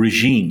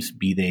regimes,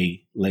 be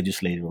they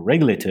legislative or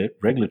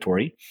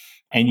regulatory,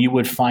 and you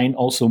would find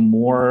also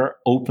more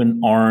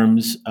open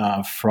arms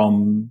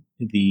from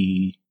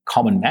the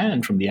common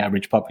man, from the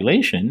average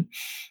population,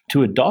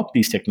 to adopt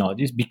these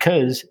technologies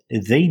because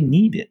they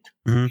need it.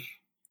 Mm-hmm.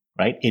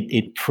 Right?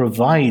 It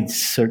provides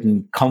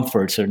certain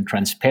comfort, certain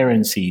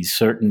transparency,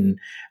 certain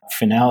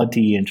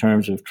finality in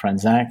terms of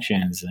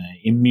transactions,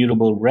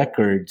 immutable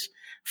records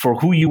for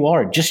who you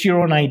are, just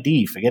your own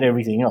ID, forget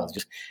everything else.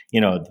 Just,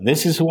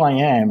 this is who I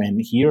am,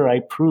 and here I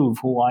prove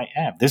who I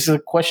am. This is a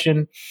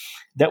question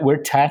that we're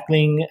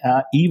tackling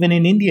even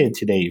in India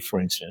today, for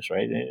instance,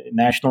 right?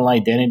 National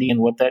identity,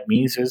 and what that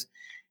means is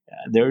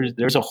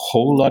there's a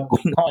whole lot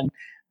going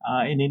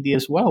on in India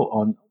as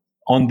well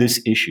on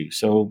this issue.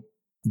 So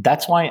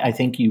that's why I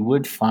think you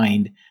would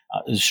find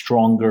a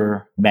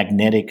stronger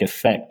magnetic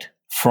effect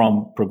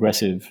from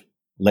progressive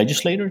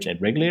legislators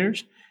and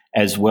regulators,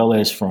 as well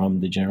as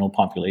from the general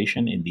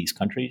population in these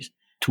countries,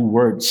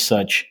 towards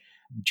such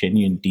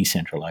genuine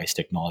decentralized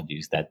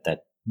technologies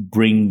that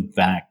bring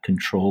back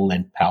control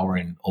and power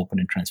in an open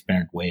and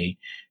transparent way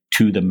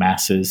to the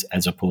masses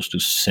as opposed to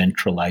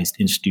centralized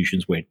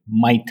institutions where it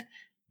might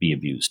be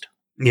abused.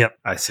 Yep.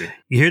 I see.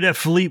 You hear that,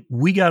 Philippe?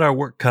 We got our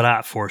work cut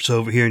out for us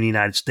over here in the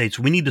United States.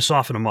 We need to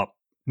soften them up.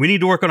 We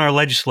need to work on our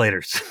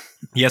legislators.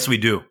 Yes, we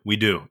do. We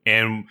do.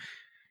 And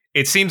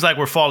it seems like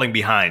we're falling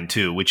behind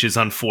too, which is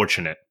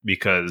unfortunate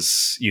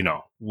because,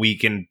 we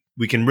can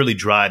really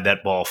drive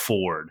that ball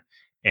forward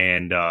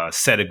and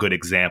set a good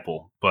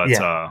example. But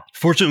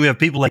fortunately, we have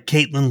people like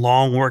Caitlin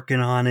Long working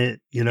on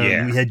it. We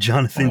had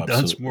Jonathan absolutely.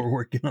 Dunsmore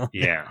working on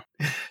it. Yeah.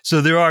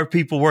 So there are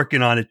people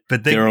working on it,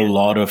 but there are a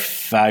lot of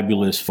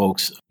fabulous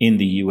folks in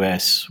the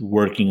U.S.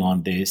 working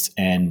on this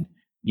and,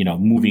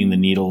 moving the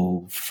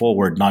needle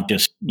forward, not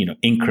just,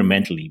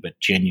 incrementally, but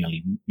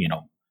genuinely,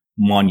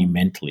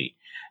 monumentally.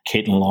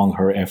 Caitlin Long,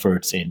 her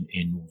efforts in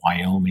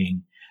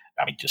Wyoming,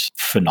 just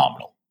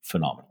phenomenal.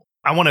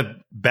 I want to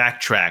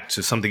backtrack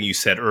to something you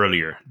said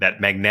earlier,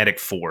 that magnetic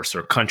force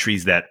or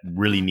countries that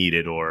really need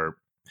it, or,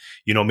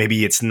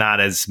 maybe it's not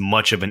as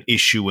much of an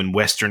issue in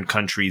Western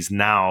countries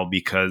now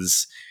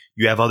because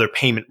you have other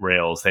payment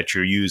rails that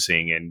you're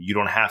using and you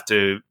don't have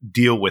to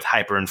deal with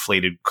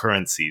hyperinflated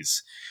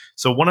currencies.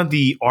 So one of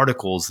the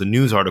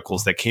news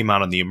articles that came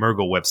out on the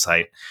Emergo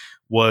website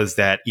was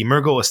that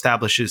Emergo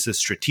establishes a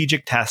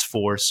strategic task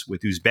force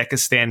with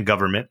Uzbekistan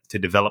government to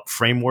develop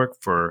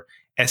framework for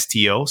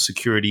STO,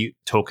 security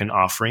token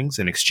offerings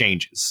and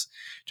exchanges.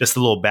 Just a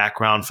little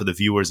background for the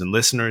viewers and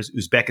listeners.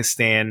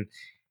 Uzbekistan,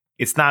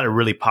 it's not a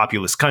really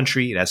populous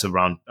country. It has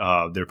around,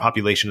 their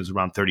population is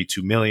around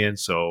 32 million.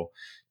 So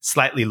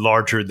slightly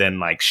larger than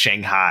like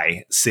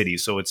Shanghai city.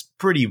 So it's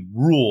pretty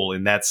rural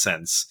in that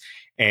sense.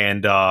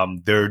 And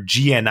their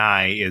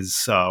GNI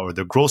is, or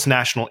their gross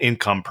national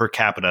income per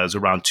capita is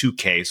around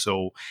 2K.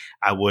 So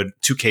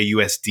 2K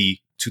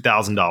USD,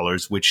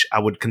 $2,000, which I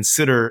would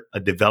consider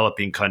a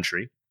developing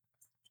country.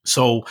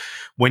 So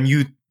when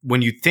you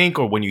think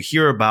or when you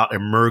hear about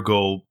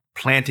Emergo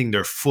planting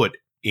their foot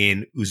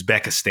in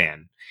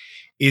Uzbekistan,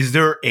 is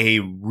there a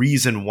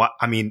reason why?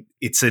 I mean,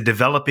 it's a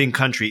developing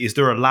country. Is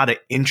there a lot of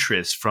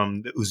interest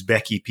from the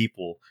Uzbeki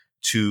people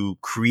to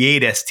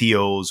create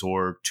STOs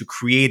or to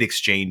create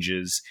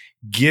exchanges,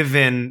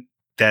 given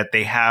that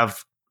they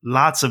have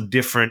lots of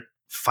different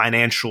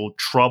financial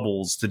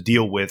troubles to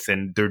deal with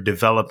and they're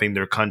developing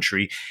their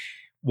country?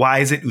 Why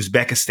is it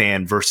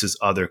Uzbekistan versus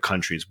other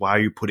countries? Why are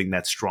you putting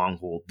that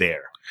stronghold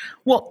there?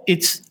 Well,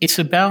 it's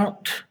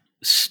about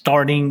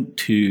starting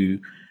to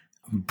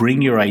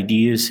bring your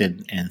ideas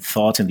and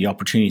thoughts and the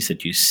opportunities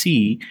that you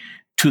see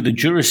to the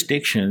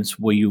jurisdictions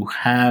where you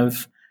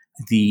have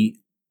the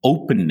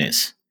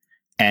openness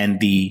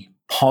and the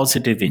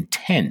positive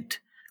intent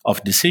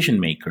of decision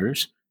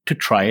makers to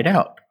try it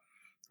out,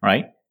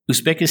 right?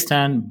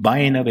 Uzbekistan by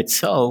and of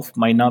itself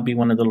might not be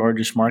one of the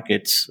largest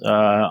markets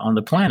on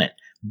the planet.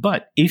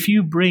 But if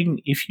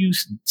you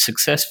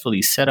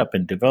successfully set up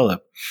and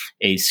develop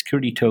a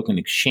security token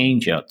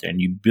exchange out there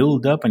and you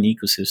build up an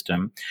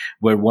ecosystem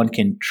where one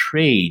can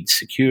trade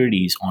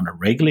securities on a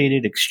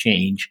regulated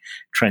exchange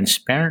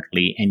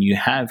transparently and you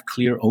have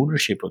clear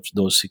ownership of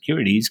those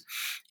securities,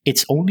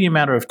 it's only a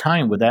matter of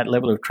time where that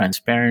level of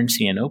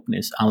transparency and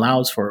openness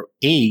allows for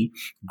a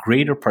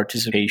greater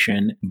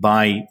participation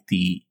by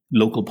the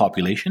local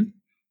population.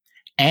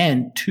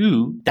 And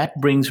two, that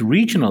brings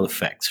regional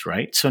effects,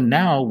 right? So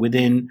now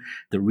within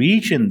the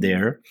region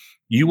there,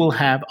 you will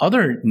have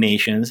other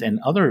nations and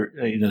other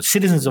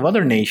citizens of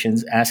other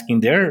nations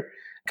asking their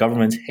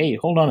governments, hey,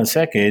 hold on a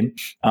second.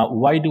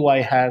 Why do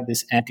I have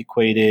this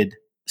antiquated,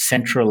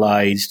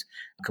 centralized,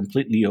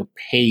 completely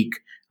opaque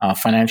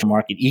financial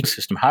market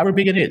ecosystem, however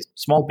big it is,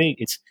 small, big,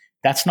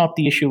 that's not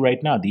the issue right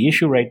now. The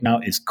issue right now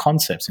is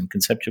concepts and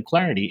conceptual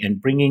clarity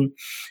and bringing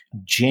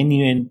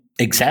genuine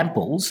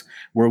examples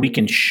where we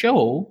can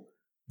show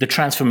the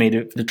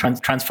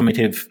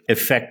transformative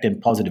effect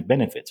and positive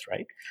benefits,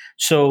 right?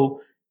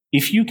 So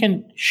if you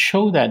can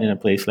show that in a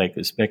place like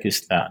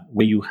Uzbekistan,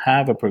 where you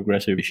have a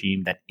progressive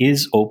regime that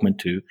is open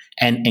to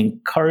and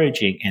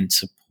encouraging and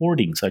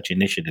supporting such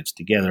initiatives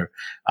together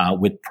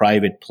with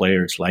private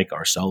players like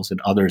ourselves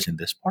and others in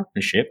this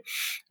partnership,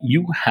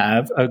 you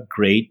have a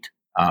great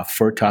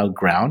fertile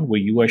ground where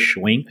you are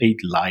showing a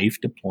live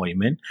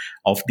deployment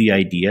of the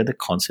idea, the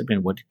concept,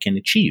 and what it can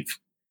achieve,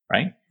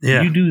 right?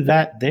 Yeah. You do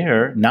that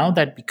there. Now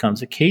that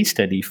becomes a case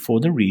study for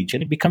the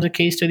region. It becomes a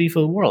case study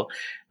for the world.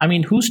 I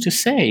mean, who's to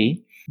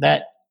say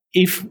that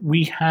if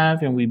we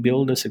have and we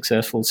build a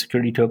successful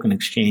security token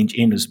exchange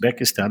in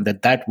Uzbekistan,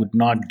 that would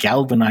not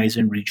galvanize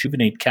and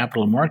rejuvenate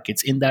capital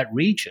markets in that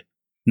region,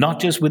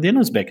 not just within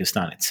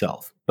Uzbekistan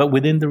itself, but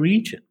within the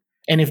region.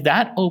 And if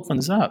that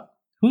opens up,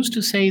 who's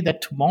to say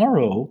that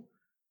tomorrow,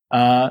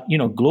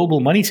 global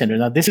money center,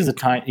 now this is a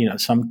time,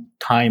 some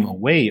time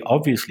away,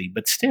 obviously,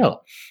 but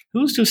still,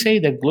 who's to say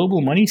that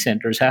global money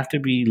centers have to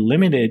be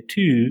limited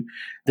to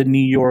the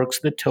New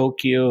Yorks, the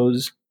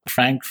Tokyos,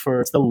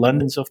 Frankfurts, the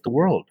Londons of the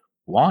world?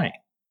 Why?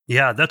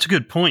 Yeah, that's a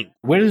good point.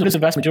 Where does the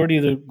vast majority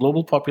of the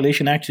global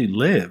population actually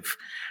live?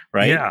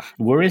 right? Yeah.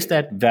 Where is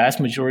that vast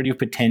majority of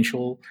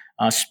potential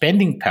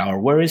spending power?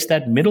 Where is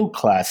that middle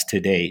class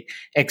today,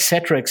 et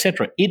cetera, et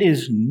cetera? It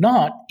is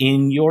not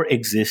in your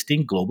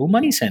existing global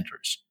money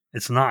centers.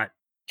 It's not.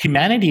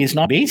 Humanity is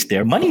not based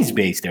there. Money's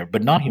based there,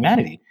 but not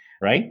humanity,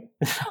 right?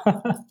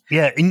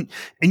 Yeah, and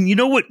you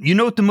know what? You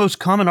know what the most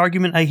common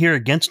argument I hear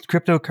against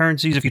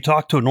cryptocurrencies, if you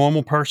talk to a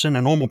normal person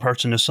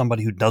is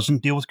somebody who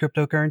doesn't deal with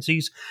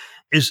cryptocurrencies,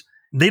 is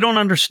they don't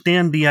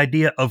understand the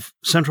idea of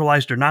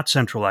centralized or not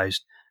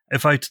centralized.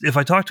 If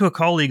I talk to a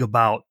colleague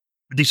about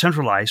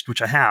decentralized,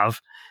 which I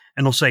have,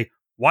 and they'll say,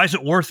 "Why is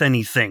it worth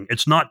anything?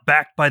 It's not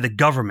backed by the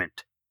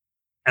government."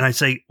 And I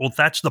say, "Well,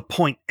 that's the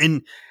point."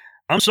 And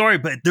I'm sorry,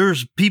 but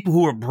there's people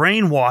who are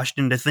brainwashed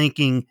into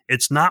thinking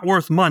it's not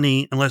worth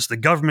money unless the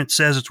government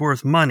says it's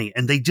worth money.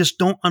 And they just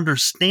don't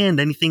understand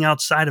anything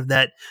outside of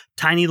that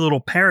tiny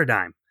little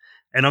paradigm.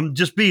 And I'm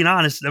just being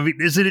honest. I mean,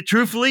 isn't it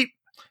true, Philippe?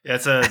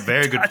 That's a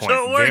very good point.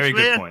 Very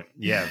good point.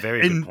 Yeah,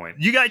 very good point.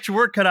 You got your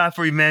work cut out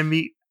for you,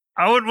 Manmeet.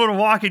 I wouldn't want to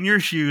walk in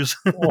your shoes.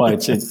 Well,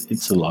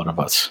 it's a lot of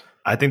us.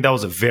 I think that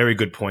was a very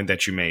good point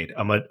that you made.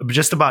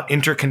 Just about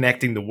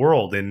interconnecting the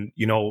world, and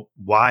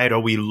why do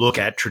we look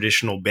at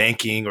traditional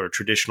banking or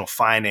traditional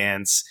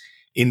finance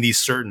in these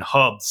certain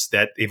hubs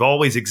that they've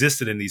always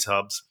existed in these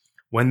hubs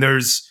when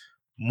there's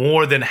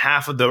more than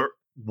half of the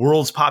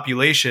world's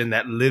population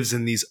that lives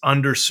in these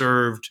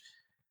underserved,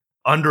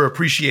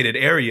 underappreciated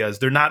areas.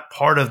 They're not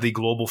part of the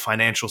global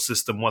financial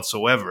system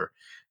whatsoever.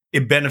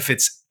 It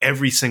benefits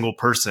every single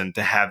person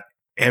to have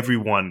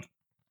everyone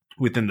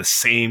within the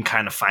same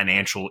kind of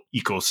financial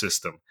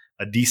ecosystem,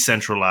 a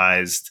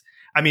decentralized,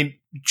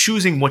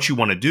 choosing what you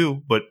want to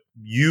do, but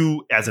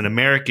you as an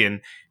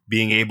American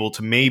being able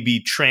to maybe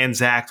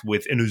transact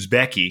with an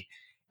Uzbeki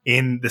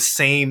in the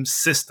same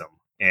system.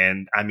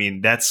 And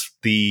that's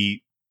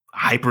the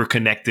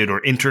hyper-connected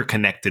or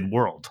interconnected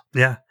world.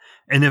 Yeah.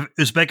 And if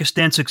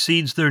Uzbekistan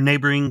succeeds, their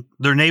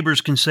neighbors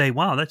can say,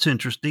 "Wow, that's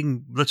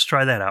interesting. Let's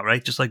try that out,"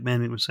 right? Just like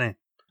Manmeet was saying.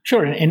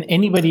 Sure, and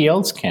anybody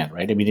else can,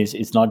 right? I mean,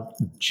 it's not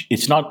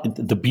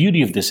the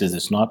beauty of this is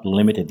it's not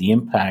limited. The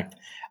impact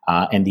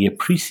and the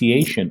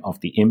appreciation of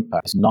the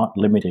impact is not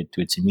limited to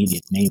its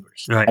immediate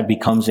neighbors. Right. That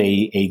becomes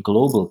a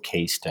global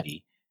case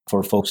study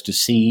for folks to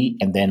see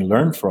and then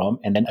learn from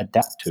and then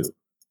adapt to,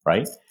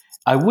 right?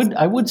 I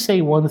would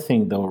say one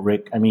thing though,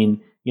 Rick. I mean,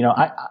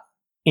 I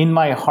in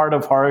my heart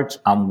of hearts,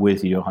 I'm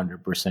with you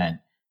 100%.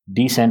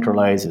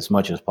 Decentralize as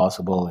much as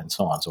possible, and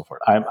so on and so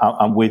forth.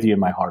 I'm with you in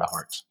my heart of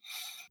hearts.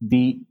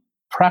 The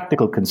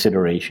practical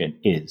consideration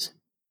is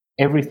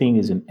everything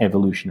is an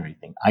evolutionary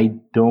thing. I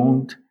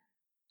don't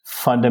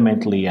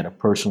fundamentally at a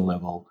personal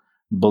level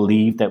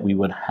believe that we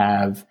would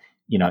have,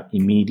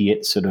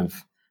 immediate sort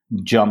of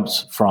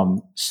jumps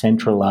from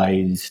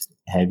centralized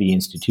heavy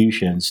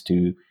institutions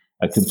to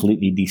a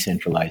completely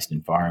decentralized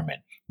environment.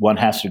 One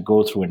has to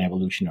go through an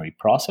evolutionary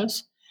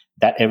process.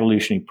 That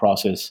evolutionary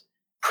process,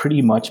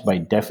 pretty much by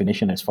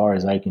definition, as far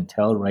as I can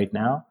tell right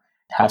now,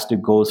 has to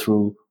go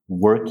through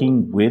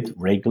working with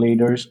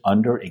regulators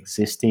under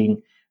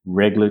existing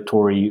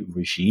regulatory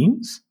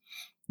regimes,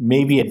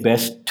 maybe at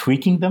best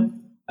tweaking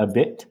them a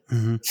bit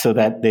so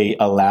that they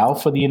allow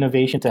for the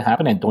innovation to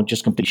happen and don't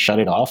just completely shut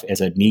it off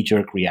as a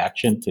knee-jerk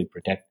reaction to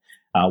protect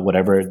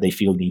whatever they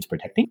feel needs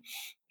protecting.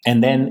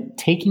 And then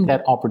taking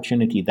that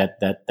opportunity,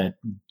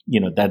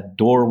 that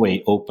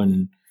doorway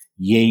open,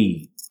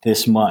 yay,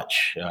 this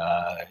much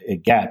a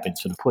gap, and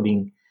sort of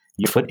putting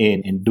your foot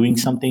in and doing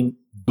something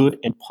good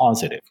and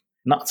positive.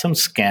 Not some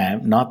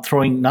scam,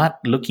 not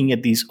looking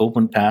at these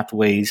open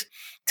pathways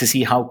to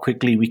see how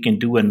quickly we can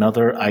do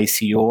another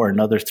ICO or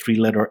another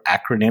 3-letter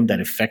acronym that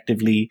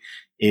effectively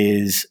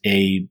is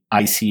a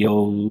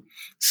ICO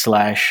 /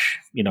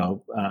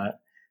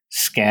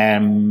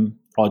 scam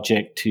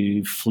project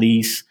to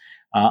fleece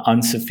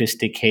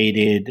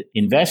unsophisticated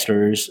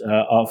investors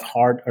of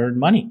hard-earned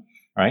money,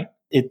 right?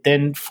 It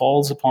then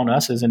falls upon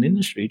us as an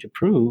industry to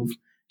prove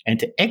and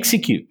to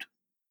execute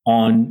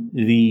on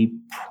the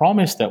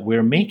promise that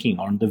we're making,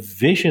 on the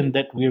vision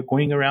that we're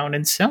going around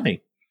and selling,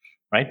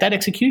 right? That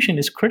execution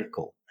is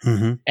critical.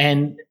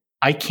 And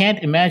I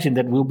can't imagine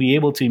that we'll be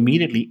able to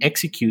immediately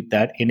execute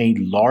that in a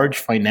large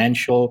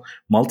financial,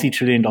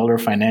 multi-trillion-dollar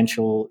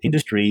financial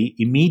industry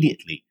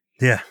immediately.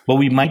 Yeah. But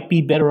we might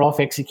be better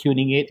off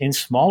executing it in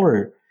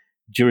smaller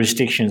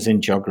jurisdictions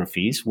and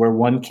geographies where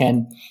one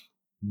can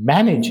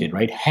manage it,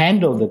 right?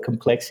 Handle the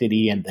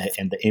complexity and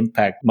the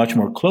impact much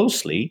more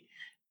closely,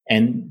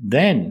 and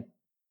then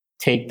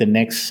take the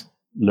next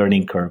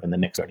learning curve and the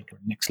next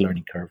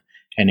learning curve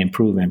and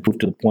improve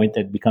to the point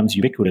that it becomes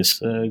ubiquitous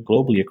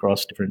globally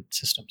across different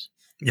systems.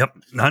 Yep.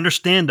 I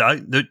understand.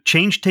 The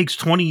change takes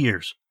 20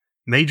 years.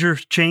 Major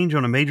change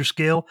on a major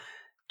scale,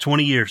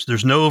 20 years.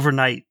 There's no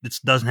overnight. This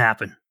doesn't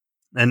happen.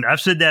 And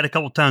I've said that a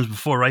couple of times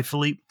before, right,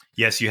 Philippe?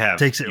 Yes, you have. It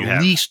takes at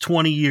least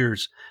 20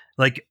 years.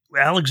 Like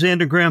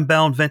Alexander Graham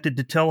Bell invented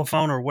the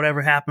telephone or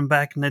whatever happened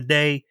back in the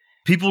day.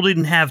 People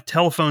didn't have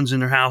telephones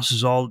in their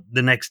houses all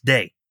the next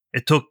day.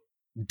 It took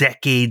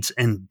decades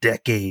and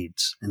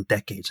decades and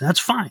decades. And that's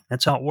fine.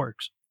 That's how it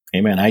works.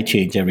 Hey, man, I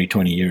change every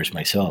 20 years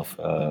myself.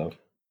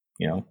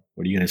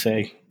 what are you going to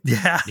say?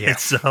 Yeah,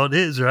 it's how it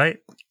is, right?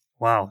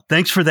 Wow.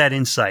 Thanks for that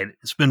insight.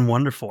 It's been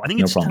wonderful. I think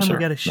it's time we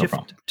got to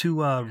shift to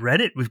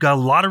Reddit. We've got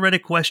a lot of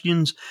Reddit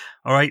questions.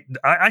 All right.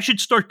 I should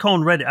start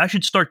calling Reddit. I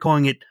should start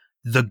calling it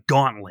the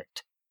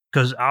Gauntlet,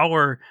 because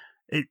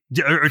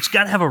it's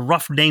got to have a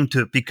rough name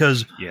to it,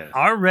 because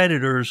our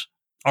Redditors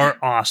are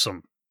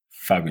awesome.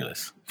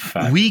 Fabulous.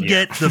 We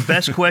get the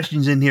best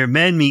questions in here,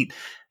 Manmeet,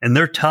 and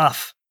they're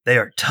tough. They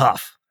are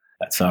tough.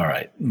 That's all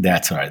right.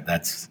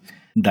 That's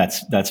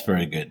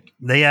very good.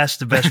 They ask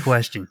the best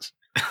questions.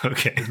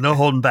 Okay. There's no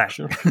holding back.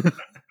 Sure.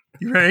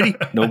 You ready?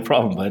 No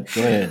problem, bud.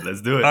 Go ahead.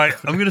 Let's do it. All right.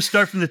 I'm going to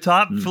start from the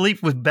top. Philippe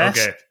with best.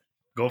 Okay.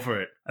 Go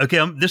for it.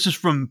 Okay. This is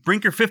from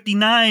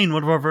Brinker59,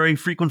 one of our very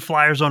frequent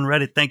flyers on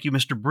Reddit. Thank you,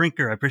 Mr.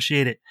 Brinker. I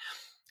appreciate it.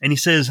 And he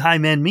says, "Hi,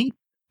 Manmeet.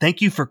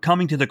 Thank you for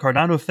coming to the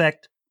Cardano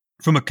Effect.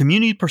 From a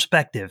community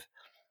perspective,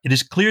 it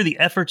is clear the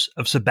efforts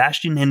of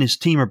Sebastian and his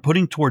team are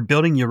putting toward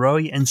building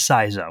Yoroi and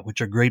Saiza,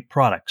 which are great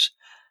products.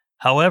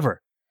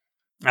 However,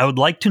 I would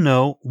like to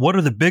know, what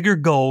are the bigger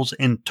goals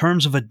in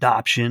terms of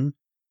adoption,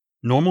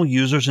 normal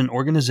users and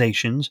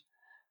organizations?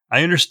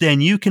 I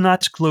understand you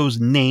cannot disclose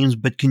names,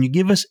 but can you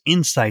give us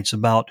insights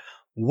about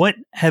what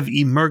have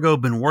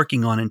Emergo been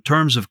working on in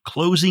terms of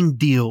closing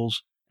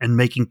deals and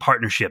making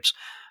partnerships?"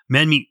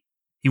 Manmeet,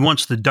 he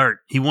wants the dirt.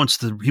 He wants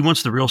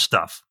the real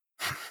stuff.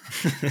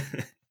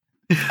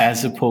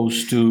 As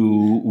opposed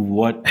to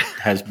what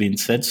has been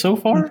said so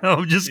far? No,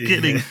 I'm just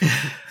kidding.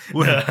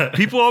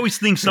 People always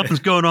think something's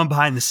going on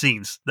behind the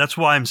scenes. That's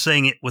why I'm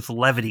saying it with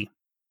levity.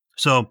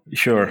 So,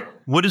 sure.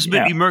 What has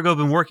Emergo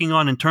been working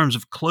on in terms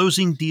of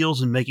closing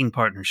deals and making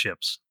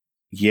partnerships?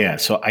 Yeah,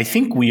 so I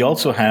think we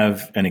also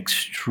have an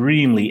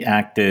extremely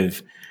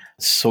active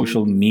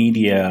social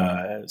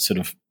media sort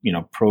of,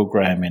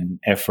 program and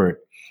effort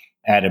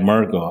at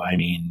Emergo. I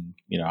mean,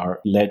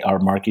 our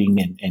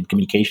marketing and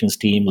communications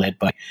team, led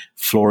by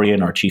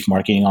Florian, our chief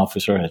marketing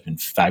officer, has been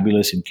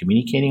fabulous in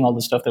communicating all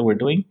the stuff that we're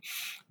doing.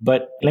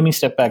 But let me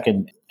step back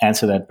and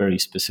answer that very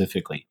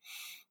specifically.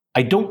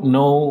 I don't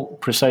know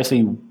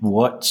precisely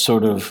what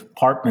sort of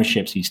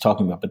partnerships he's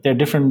talking about, but there are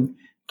different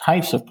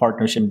types of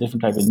partnership,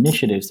 different types of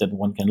initiatives that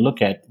one can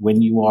look at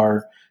when you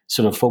are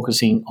sort of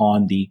focusing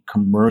on the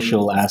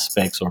commercial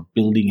aspects or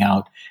building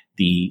out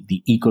the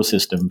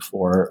ecosystem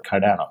for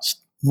Cardano.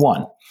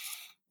 One,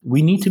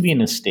 we need to be in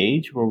a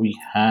stage where we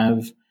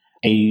have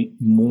a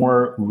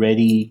more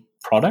ready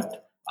product,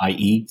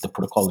 i.e. the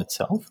protocol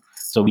itself.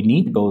 So we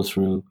need to go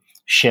through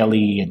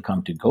Shelley and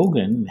come to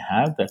Goguen and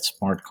have that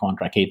smart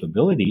contract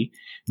capability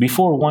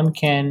before one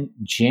can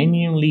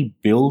genuinely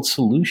build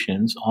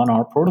solutions on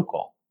our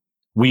protocol.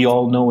 We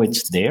all know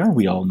it's there.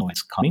 We all know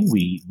it's coming.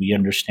 We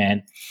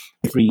understand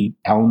every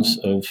ounce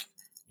of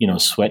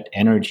sweat,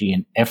 energy,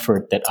 and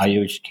effort that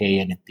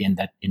IOHK and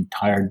that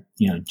entire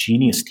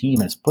genius team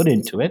has put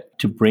into it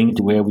to bring it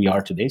to where we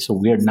are today. So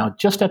we are now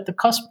just at the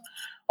cusp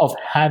of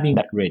having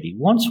that ready.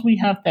 Once we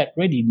have that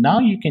ready, now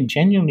you can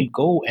genuinely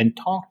go and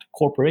talk to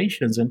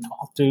corporations and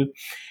talk to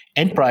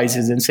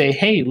enterprises and say,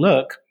 hey,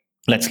 look,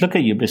 let's look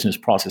at your business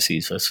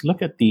processes. Let's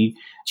look at the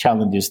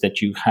challenges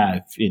that you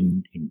have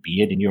in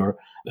be it in your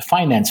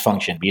finance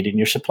function, be it in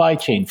your supply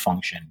chain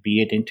function,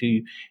 be it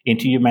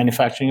into your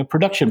manufacturing and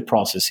production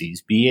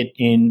processes, be it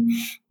in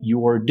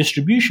your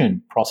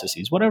distribution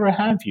processes, whatever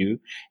have you.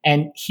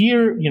 And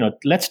here,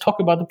 let's talk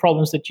about the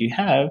problems that you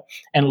have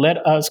and let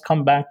us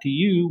come back to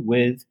you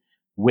with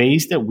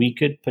ways that we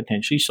could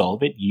potentially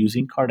solve it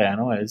using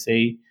Cardano as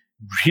a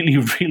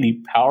really,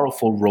 really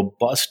powerful,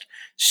 robust,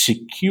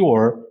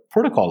 secure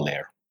protocol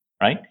layer,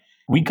 right?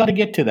 We got to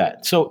get to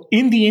that. So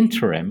in the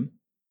interim,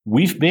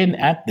 we've been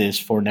at this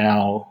for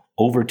now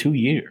over 2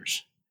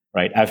 years,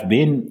 right? I've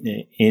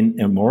been in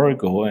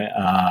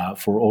Emergo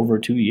for over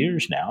 2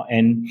 years now.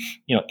 And,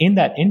 in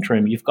that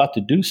interim, you've got to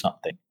do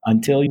something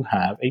until you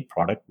have a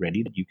product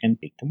ready that you can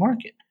take to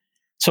market.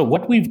 So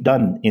what we've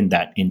done in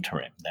that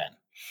interim then,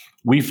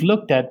 we've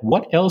looked at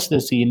what else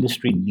does the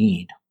industry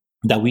need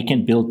that we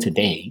can build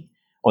today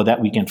or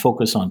that we can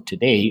focus on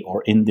today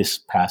or in this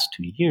past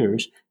 2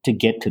 years to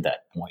get to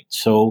that point.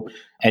 So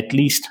at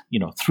least,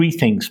 3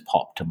 things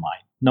pop to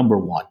mind. Number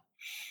one,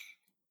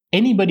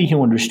 anybody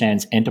who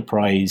understands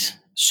enterprise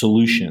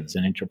solutions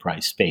and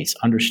enterprise space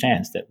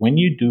understands that when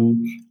you do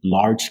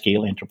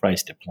large-scale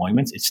enterprise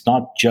deployments, it's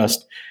not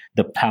just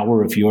the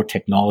power of your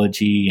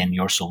technology and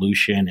your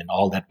solution and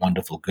all that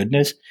wonderful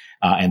goodness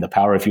and the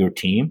power of your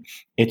team.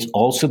 It's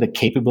also the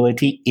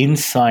capability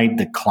inside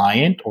the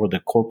client or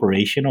the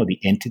corporation or the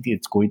entity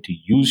that's going to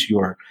use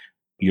your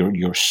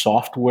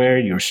software,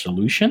 your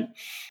solution,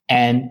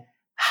 and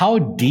how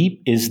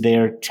deep is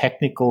their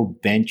technical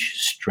bench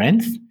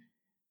strength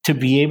to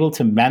be able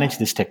to manage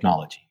this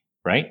technology,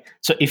 right?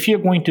 So if you're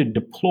going to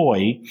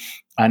deploy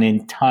an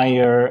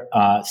entire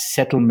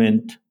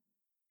settlement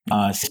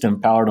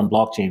system powered on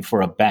blockchain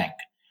for a bank,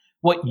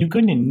 what you're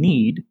going to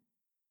need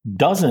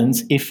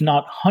dozens, if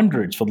not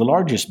hundreds, for the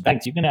largest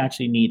banks, you're going to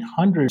actually need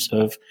hundreds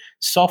of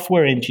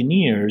software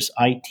engineers,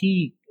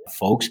 IT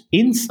folks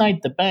inside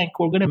the bank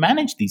who are going to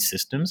manage these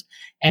systems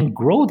and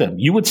grow them.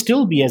 You would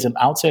still be, as an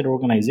outside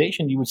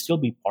organization, you would still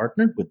be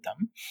partnered with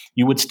them.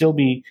 You would still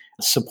be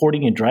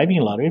supporting and driving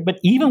a lot of it. But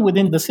even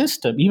within the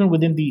system, even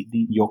within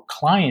your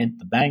client,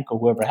 the bank or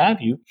whoever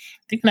have you,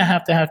 they're going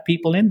to have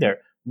people in there.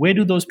 Where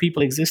do those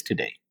people exist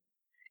today?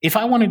 If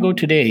I want to go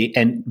today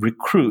and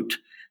recruit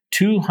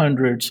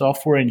 200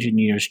 software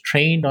engineers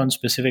trained on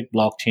specific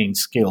blockchain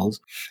skills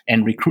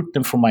and recruit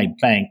them for my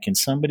bank, can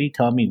somebody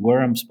tell me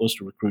where I'm supposed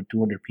to recruit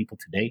 200 people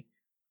today?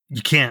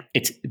 You can't.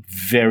 It's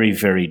very,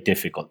 very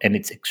difficult, and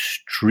it's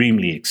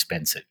extremely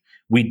expensive.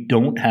 We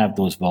don't have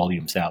those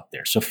volumes out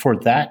there. So for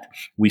that,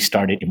 we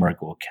started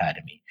Emergo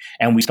Academy,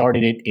 and we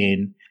started it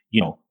in,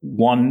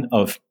 one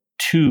of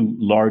two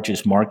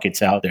largest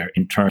markets out there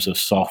in terms of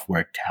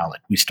software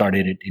talent. We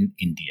started it in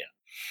India.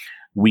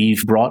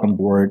 We've brought on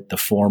board the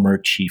former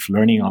chief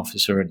learning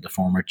officer and the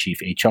former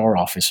chief HR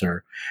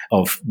officer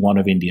of one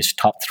of India's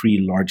top 3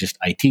 largest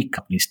IT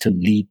companies to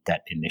lead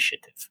that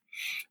initiative,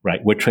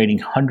 right? We're training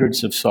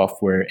hundreds of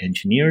software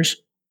engineers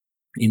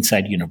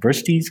inside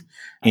universities.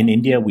 In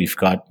India, we've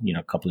got,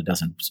 a couple of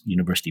dozen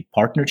university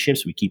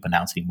partnerships. We keep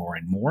announcing more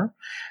and more.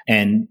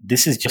 And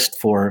this is just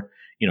for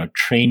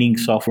training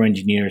software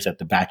engineers at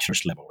the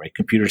bachelor's level, right?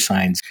 Computer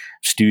science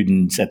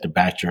students at the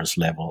bachelor's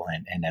level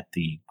and at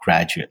the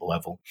graduate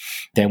level.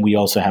 Then we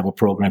also have a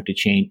program to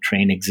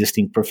train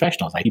existing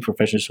professionals, IT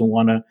professionals who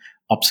want to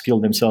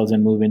upskill themselves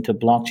and move into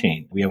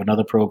blockchain. We have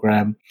another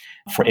program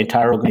for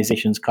entire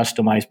organizations,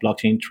 customized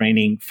blockchain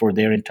training for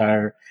their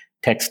entire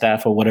tech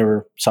staff or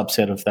whatever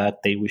subset of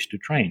that they wish to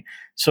train.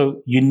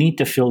 So you need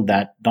to fill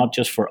that, not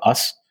just for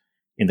us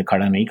in the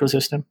Cardano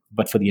ecosystem,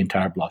 but for the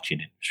entire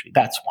blockchain industry.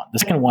 That's one. The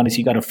second one is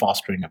you got to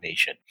foster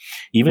innovation.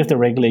 Even if the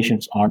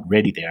regulations aren't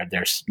ready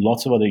there's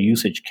lots of other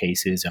usage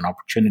cases and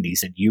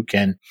opportunities that you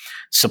can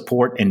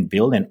support and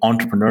build, and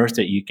entrepreneurs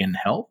that you can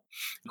help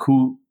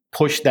who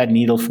push that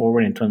needle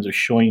forward in terms of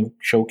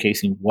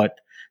showcasing what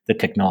the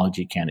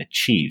technology can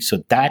achieve.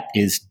 So that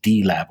is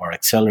D-Lab, our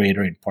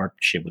accelerator in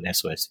partnership with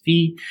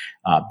SOSV,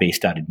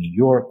 based out of New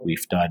York.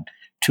 We've done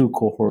 2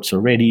 cohorts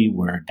already.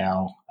 We're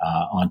now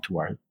on to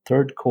our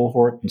 3rd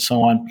cohort and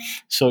so on.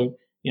 So,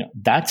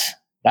 that's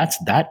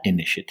that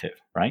initiative,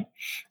 right?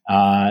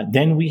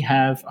 Then we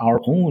have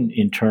our own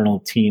internal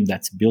team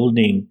that's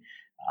building,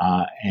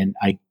 and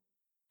I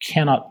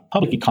cannot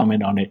publicly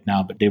comment on it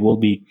now, but there will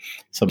be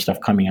some stuff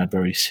coming out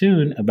very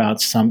soon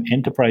about some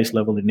enterprise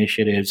level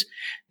initiatives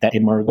that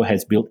Emergo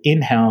has built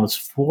in-house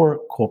for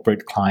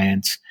corporate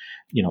clients,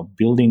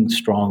 building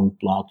strong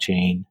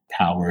blockchain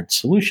powered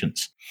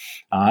solutions.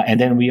 And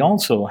then we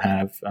also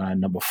have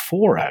number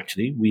 4,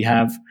 actually, we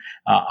have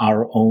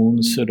our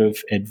own sort of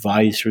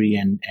advisory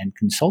and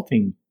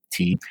consulting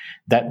team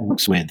that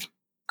works with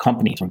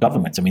companies or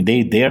governments. I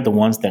mean, they're the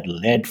ones that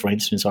led, for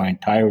instance, our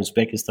entire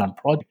Uzbekistan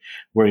project,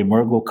 where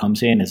Emergo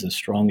comes in as a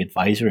strong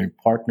advisor and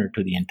partner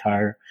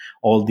to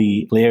all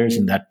the players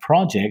in that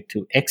project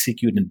to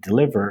execute and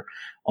deliver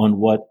on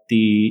what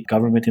the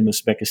government in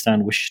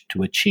Uzbekistan wished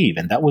to achieve.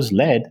 And that was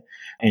led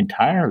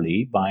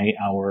entirely by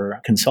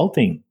our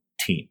consulting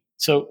team.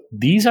 So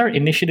these are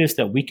initiatives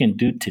that we can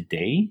do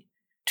today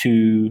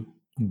to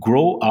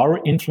grow our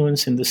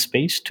influence in the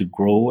space, to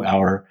grow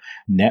our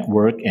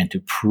network, and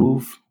to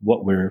prove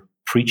what we're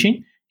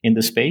preaching in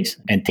the space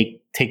and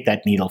take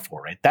that needle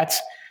forward. Right?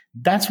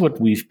 That's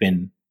what we've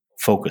been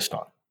focused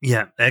on.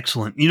 Yeah,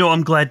 excellent.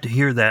 I'm glad to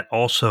hear that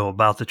also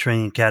about the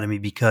Training Academy,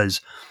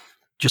 because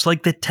just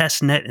like the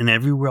test net and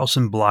everywhere else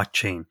in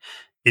blockchain,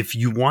 if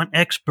you want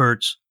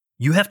experts,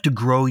 you have to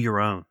grow your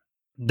own.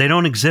 They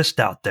don't exist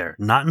out there.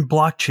 Not in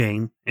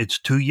blockchain. It's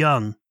too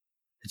young.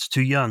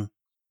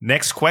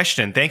 Next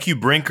question. Thank you,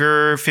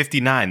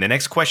 Brinker59. The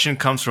next question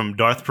comes from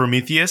Darth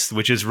Prometheus,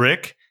 which is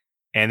Rick.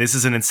 And this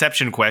is an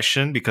inception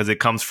question because it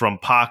comes from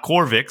Pa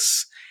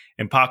Corvix.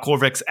 And Pa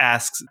Corvix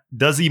asks,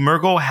 does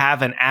Emergo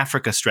have an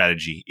Africa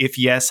strategy? If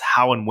yes,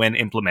 how and when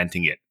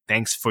implementing it?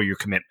 Thanks for your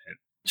commitment.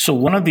 So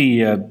one of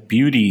the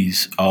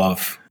beauties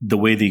of the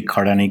way the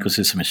Cardano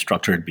ecosystem is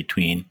structured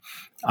between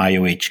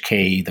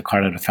IOHK, the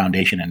Cardano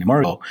Foundation, and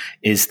Emergo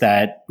is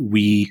that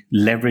we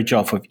leverage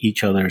off of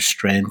each other's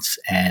strengths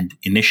and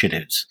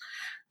initiatives.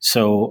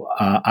 So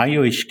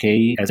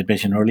IOHK, as I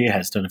mentioned earlier,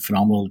 has done a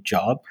phenomenal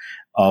job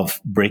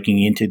of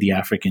breaking into the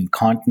African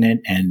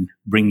continent and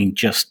bringing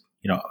just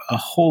a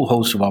whole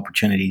host of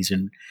opportunities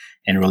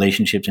and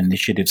relationships and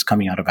initiatives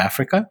coming out of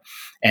Africa.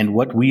 And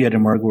what we at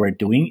Emergo are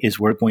doing is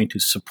we're going to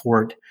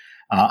support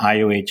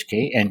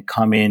IOHK and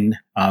come in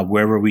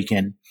wherever we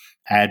can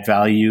add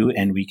value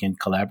and we can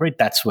collaborate.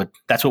 That's what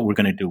we're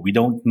going to do. We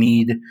don't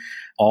need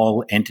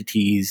all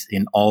entities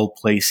in all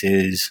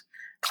places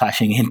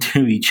clashing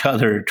into each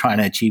other, trying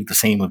to achieve the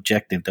same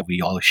objective that we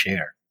all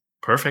share.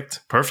 Perfect.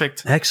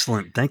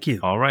 Excellent. Thank you.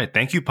 All right.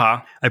 Thank you,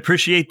 Pa. I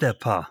appreciate that,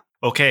 Pa.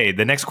 Okay.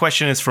 The next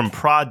question is from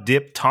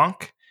Pradip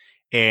Tonk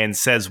and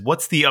says,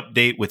 what's the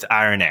update with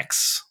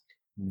IronX?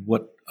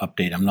 What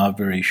update? I'm not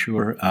very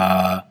sure.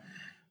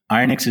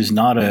 IronX is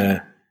not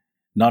an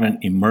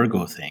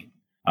Emergo thing.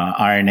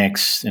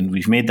 IronX, and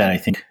we've made that, I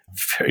think,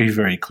 very,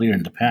 very clear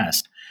in the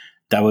past.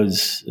 That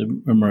was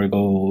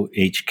Emergo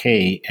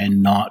HK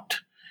and not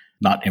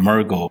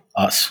Emergo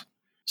us.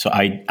 So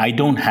I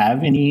don't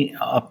have any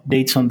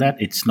updates on that.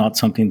 It's not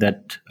something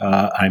that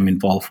I'm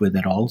involved with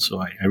at all.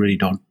 So I really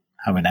don't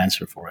have an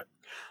answer for it.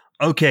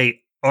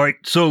 Okay. All right.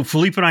 So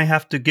Philippe and I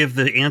have to give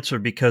the answer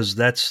because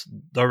that's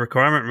the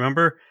requirement.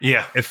 Remember?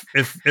 Yeah.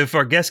 If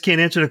our guest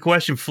can't answer the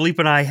question, Philippe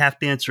and I have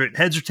to answer it.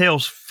 Heads or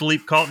tails,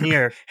 Philippe, call it in the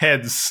air.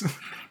 Heads.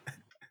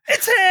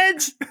 It's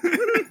heads.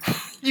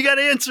 You got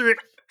to answer it.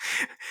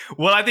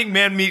 Well, I think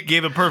Manmeet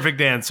gave a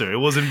perfect answer. It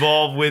was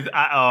involved with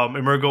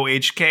Emergo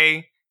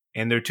HK,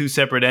 and they're two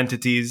separate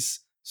entities.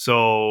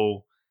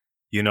 So,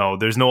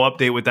 there's no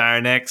update with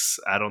IronX.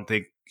 I don't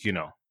think,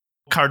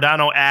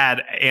 Cardano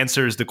ad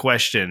answers the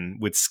question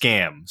with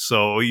scam.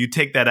 So you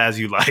take that as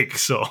you like.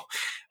 So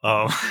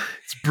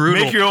it's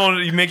brutal.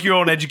 Make your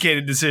own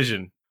educated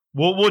decision.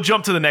 We'll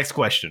jump to the next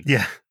question.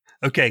 Yeah.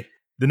 Okay.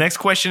 The next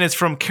question is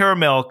from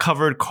Caramel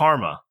Covered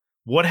Karma.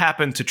 What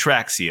happened to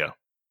Traxia?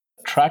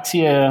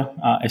 Traxia,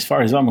 as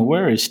far as I'm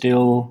aware, is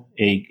still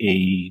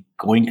a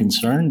going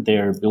concern.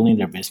 They're building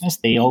their business.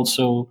 They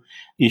also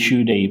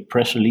issued a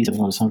press release, I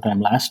think it was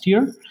sometime last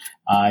year.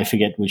 I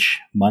forget which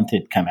month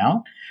it came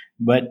out.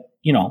 But,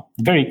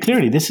 very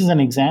clearly, this is an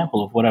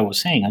example of what I was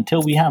saying.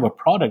 Until we have a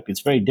product,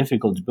 it's very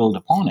difficult to build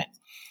upon it.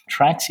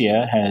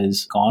 Traxia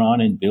has gone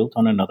on and built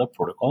on another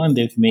protocol, and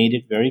they've made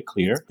it very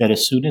clear that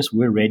as soon as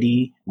we're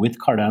ready with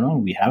Cardano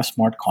and we have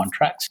smart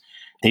contracts,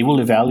 they will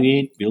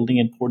evaluate building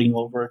and porting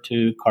over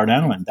to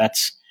Cardano. And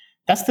that's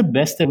the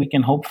best that we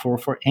can hope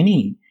for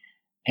any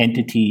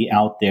entity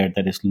out there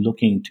that is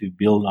looking to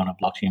build on a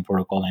blockchain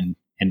protocol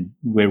and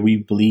where we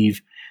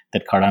believe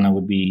that Cardano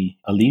would be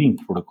a leading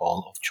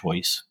protocol of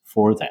choice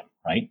for them,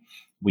 right?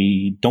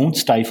 We don't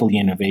stifle the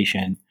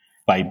innovation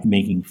by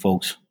making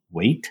folks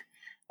wait.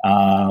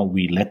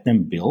 We let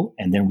them build,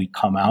 and then we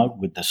come out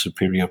with the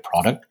superior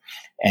product,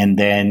 and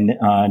then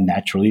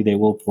naturally they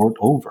will port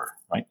over,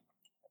 right?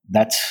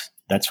 That's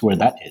where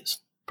that is.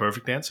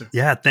 Perfect answer.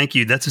 Yeah, thank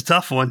you. That's a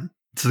tough one.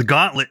 It's the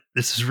gauntlet.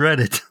 This is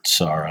Reddit.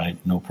 It's all right.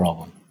 No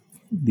problem.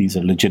 These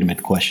are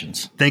legitimate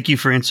questions. Thank you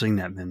for answering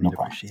that, man. No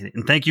Appreciate it.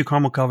 And thank you,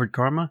 Caramel Covered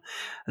Karma.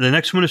 And the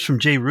next one is from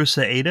Jay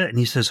Rusa Ada, and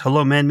he says,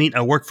 hello, Manmeet.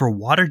 I work for a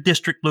water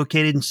district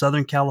located in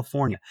Southern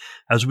California.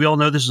 As we all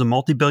know, this is a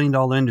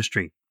multi-billion-dollar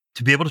industry.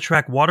 To be able to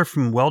track water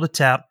from well to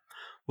tap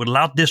would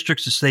allow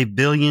districts to save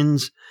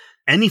billions.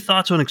 Any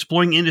thoughts on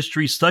exploring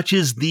industries such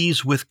as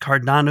these with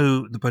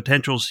Cardano? The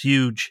potential is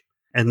huge.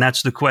 And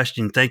that's the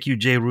question. Thank you,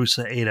 Jay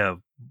Rusa Ada.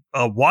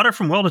 Water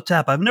from well to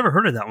tap. I've never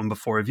heard of that one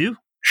before. Have you?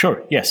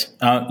 Sure. Yes.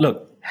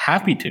 Look,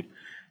 happy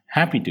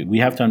to. We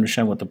have to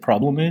understand what the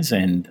problem is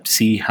and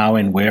see how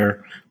and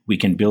where we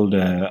can build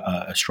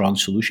a strong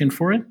solution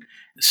for it.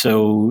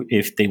 So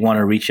if they want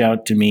to reach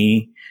out to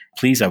me,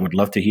 please, I would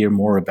love to hear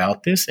more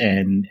about this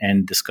and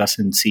discuss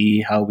and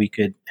see how we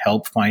could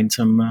help find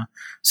some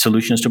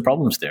solutions to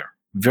problems there.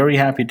 Very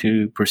happy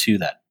to pursue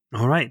that.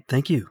 All right.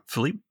 Thank you,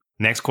 Philippe.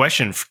 Next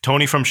question,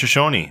 Tony from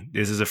Shoshone.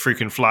 This is a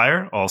frequent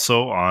flyer,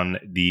 also on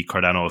the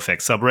Cardano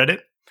Effect subreddit.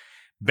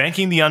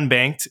 Banking the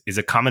unbanked is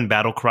a common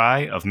battle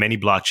cry of many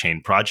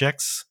blockchain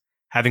projects.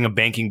 Having a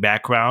banking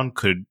background,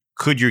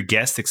 could your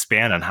guest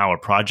expand on how a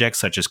project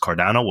such as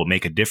Cardano will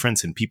make a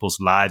difference in people's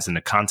lives in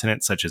a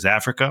continent such as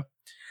Africa?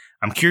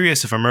 I'm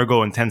curious if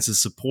Emergo intends to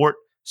support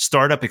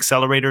startup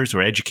accelerators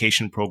or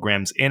education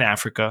programs in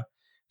Africa.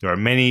 There are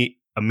many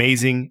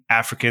amazing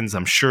Africans,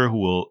 I'm sure, who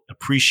will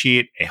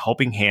appreciate a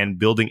helping hand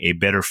building a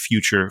better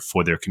future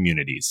for their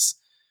communities.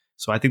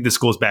 So I think this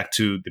goes back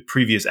to the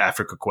previous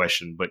Africa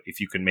question, but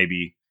if you can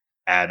maybe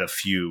add a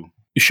few.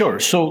 Sure.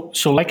 So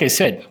like I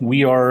said,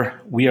 we are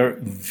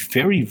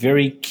very,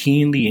 very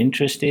keenly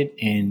interested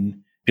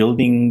in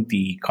building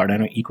the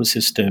Cardano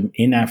ecosystem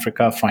in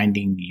Africa,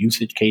 finding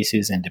usage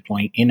cases and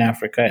deploying in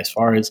Africa. As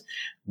far as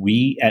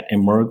we at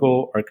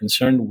Emergo are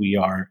concerned, we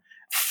are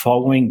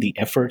following the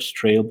efforts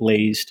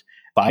trailblazed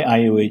by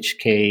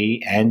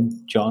IOHK and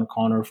John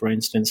Connor, for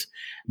instance,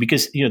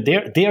 because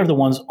they are the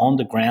ones on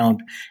the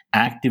ground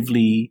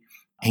actively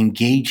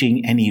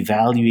engaging and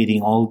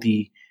evaluating all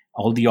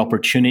the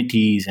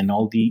opportunities and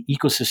all the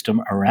ecosystem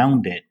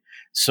around it.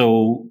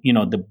 So,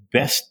 the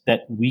best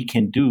that we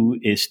can do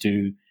is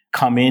to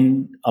come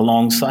in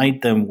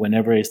alongside them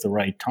whenever it's the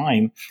right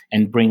time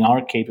and bring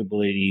our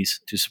capabilities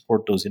to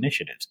support those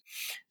initiatives.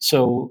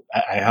 So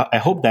I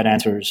hope that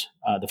answers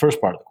the first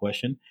part of the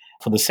question.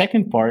 For the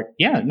second part,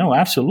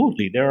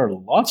 absolutely. There are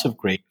lots of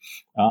great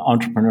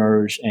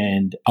entrepreneurs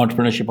and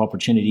entrepreneurship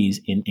opportunities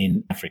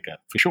in Africa,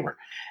 for sure.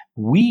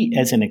 We,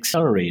 as an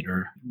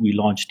accelerator, we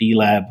launched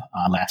D-Lab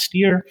last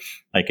year.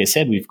 Like I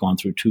said, we've gone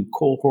through 2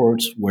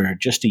 cohorts. We're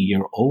just a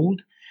year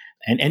old.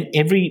 And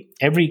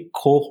every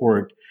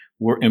cohort,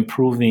 we're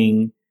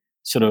improving,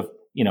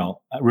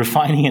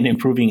 refining and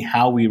improving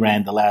how we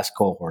ran the last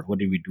cohort. What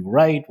did we do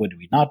right? What did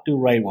we not do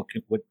right? What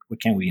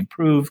can we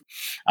improve?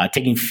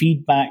 Taking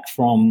feedback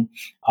from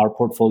our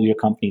portfolio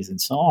companies and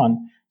so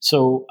on.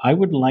 So I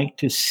would like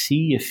to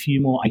see a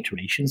few more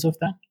iterations of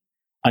that.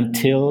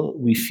 until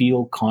we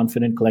feel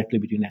confident collectively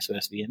between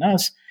SOSV and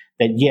us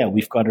that, yeah,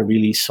 we've got a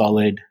really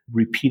solid,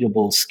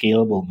 repeatable,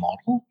 scalable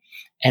model.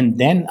 And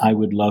then I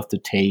would love to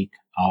take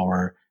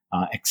our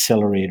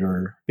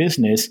accelerator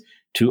business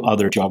to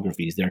other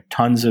geographies. There are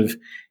tons of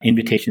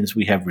invitations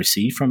we have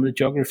received from the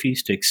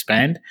geographies to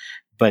expand,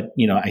 but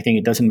I think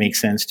it doesn't make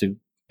sense to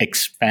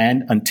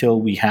expand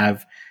until we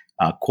have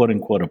quote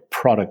unquote a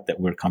product that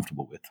we're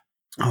comfortable with.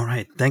 All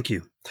right, thank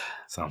you.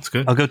 Sounds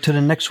good. I'll go to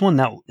the next one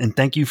now, and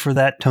thank you for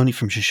that, Tony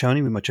from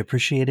Shoshone. We much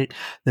appreciate it.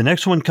 The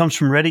next one comes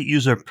from Reddit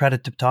user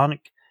Predatiptonic,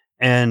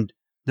 and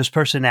this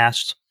person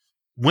asks,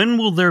 when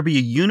will there be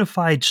a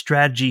unified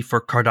strategy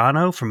for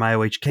Cardano from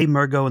IOHK,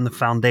 Mergo, and the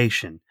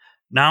Foundation?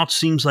 Now it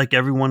seems like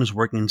everyone is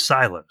working in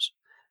silos.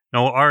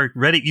 Now, our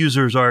Reddit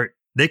users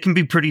they can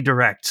be pretty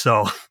direct,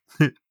 so,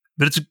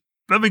 but it's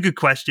a good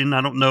question.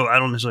 I don't know. I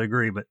don't necessarily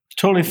agree, but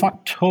totally fine.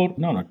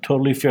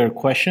 Totally fair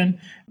question.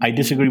 I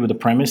disagree with the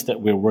premise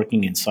that we're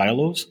working in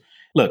silos.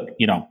 Look,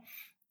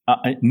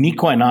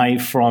 Nico and I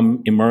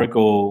from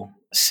Emergo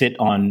sit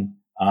on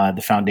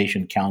the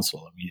Foundation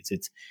Council. I mean,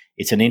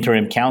 it's an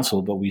interim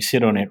council, but we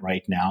sit on it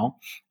right now.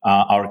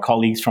 Our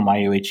colleagues from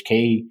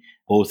IOHK,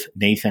 both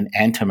Nathan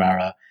and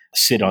Tamara,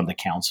 sit on the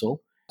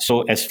council.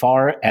 So as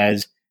far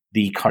as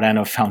the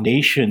Cardano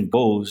Foundation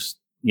goes,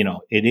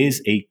 it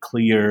is a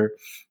clear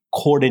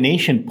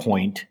coordination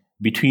point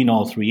between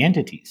all three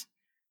entities,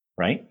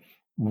 right?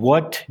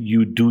 What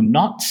you do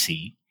not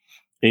see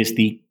is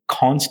the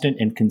constant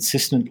and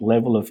consistent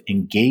level of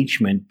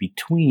engagement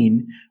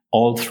between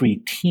all three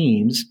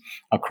teams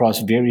across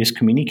various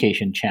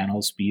communication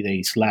channels, be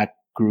they Slack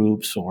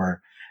groups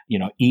or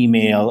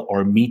email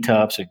or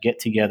meetups or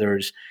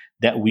get-togethers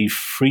that we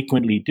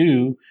frequently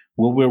do,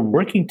 where we're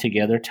working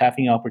together,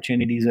 tapping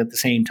opportunities at the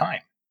same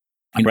time.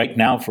 And right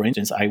now, for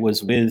instance, I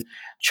was with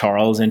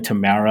Charles and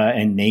Tamara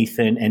and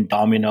Nathan and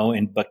Domino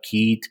and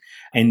Bakit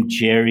and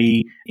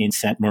Jerry in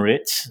St.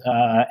 Moritz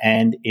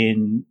and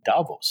in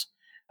Davos.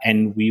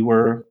 And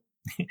we're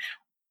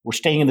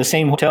staying in the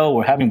same hotel.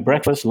 We're having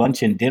breakfast,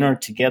 lunch, and dinner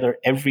together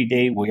every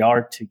day. We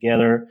are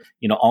together,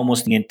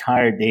 almost the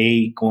entire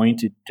day, going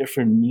to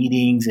different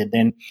meetings and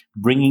then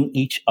bringing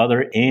each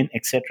other in,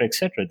 et cetera, et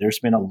cetera. There's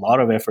been a lot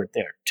of effort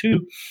there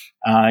too.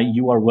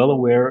 You are well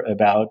aware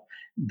about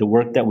the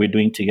work that we're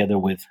doing together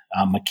with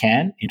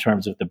McCann in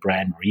terms of the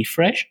brand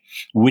refresh,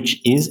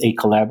 which is a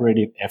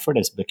collaborative effort,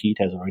 as Bakit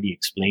has already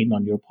explained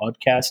on your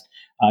podcast,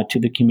 to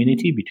the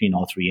community between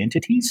all three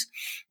entities.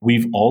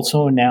 We've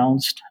also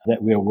announced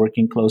that we are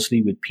working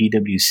closely with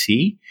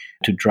PwC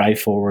to drive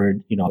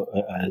forward,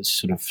 a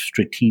sort of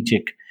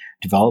strategic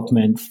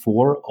development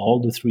for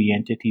all the three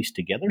entities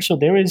together. So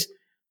there is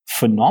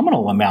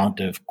phenomenal amount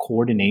of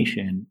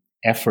coordination,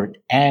 effort,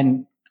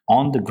 and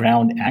on the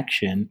ground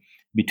action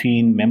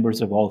between members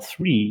of all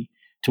three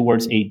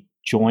towards a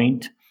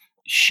joint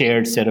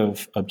shared set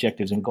of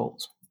objectives and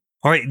goals.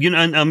 All right.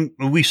 And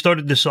we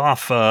started this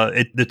off,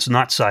 it's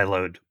not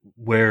siloed,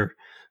 where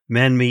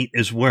Manmeet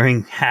is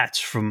wearing hats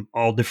from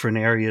all different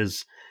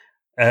areas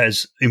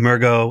as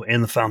Emergo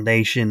and the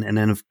Foundation. And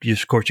then, of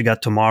course, you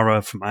got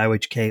Tamara from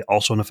IOHK,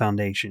 also in the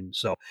Foundation.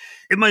 So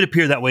it might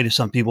appear that way to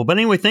some people. But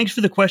anyway, thanks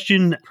for the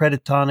question,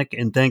 Predatonic,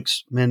 and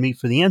thanks, Manmeet,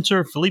 for the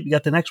answer. Philippe, you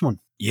got the next one.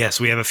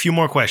 Yes, we have a few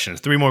more questions,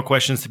 3 more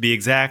questions to be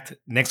exact.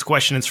 Next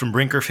question is from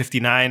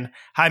Brinker59.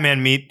 Hi,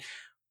 Manmeet.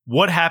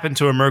 What happened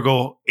to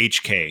Emergo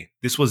HK?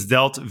 This was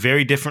dealt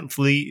very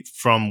differently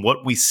from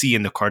what we see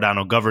in the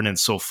Cardano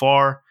governance so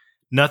far.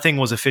 Nothing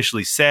was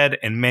officially said,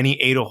 and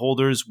many ADA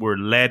holders were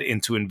led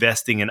into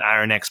investing in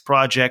IronX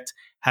project,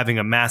 having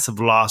a massive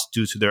loss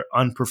due to their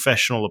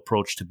unprofessional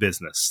approach to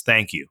business.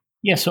 Thank you.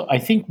 Yeah, so I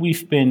think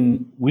we've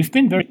been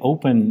very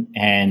open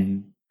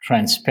and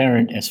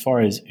transparent as far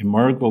as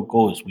Emergo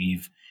goes.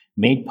 We've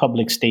made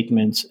public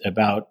statements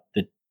about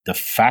the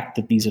fact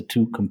that these are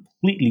two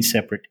completely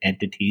separate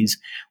entities.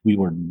 We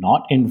were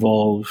not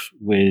involved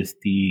with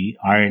the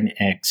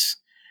IronX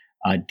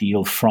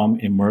deal from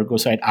Emergo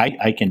side.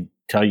 I can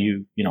tell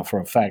you,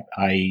 for a fact,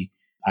 I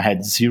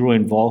had zero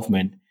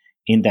involvement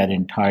in that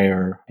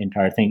entire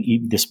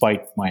thing,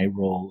 despite my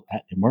role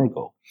at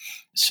Emergo.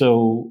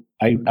 So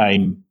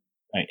I'm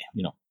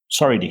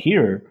sorry to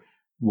hear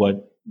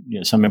what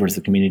some members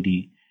of the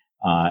community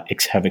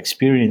have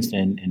experienced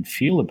and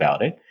feel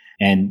about it.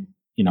 And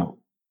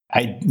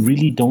I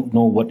really don't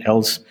know what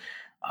else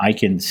I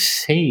can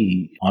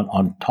say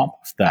on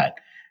top of that.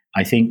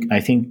 I think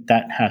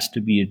that has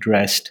to be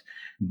addressed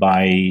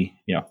by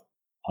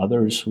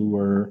others who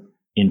were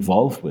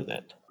involved with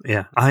it.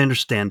 Yeah, I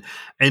understand.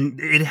 And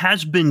it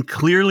has been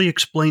clearly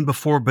explained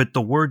before, but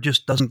the word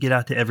just doesn't get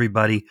out to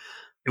everybody.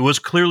 It was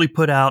clearly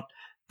put out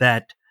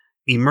that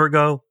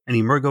Emergo and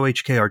Emergo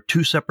HK are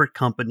two separate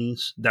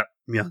companies.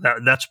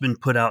 That's been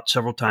put out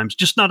several times.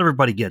 Just not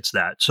everybody gets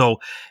that. So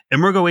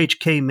Emergo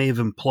HK may have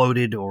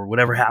imploded or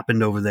whatever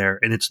happened over there,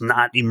 and it's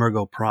not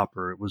Emergo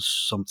proper. It was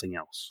something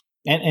else.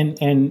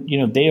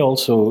 And they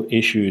also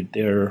issued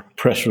their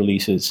press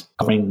releases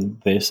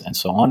covering this and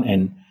so on.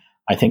 And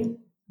I think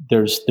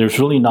there's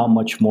really not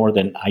much more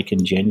than I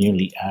can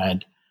genuinely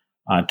add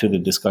to the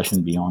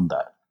discussion beyond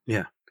that.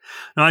 Yeah.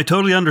 No, I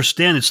totally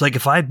understand. It's like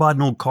if I bought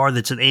an old car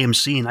that's an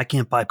AMC and I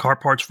can't buy car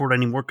parts for it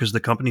anymore because the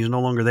company is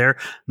no longer there,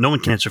 no one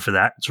can answer for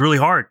that. It's really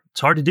hard. It's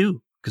hard to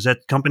do because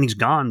that company's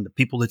gone. The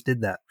people that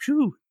did that.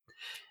 Phew.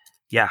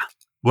 Yeah.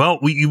 Well,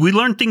 we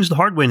learn things the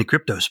hard way in the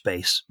crypto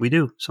space. We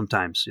do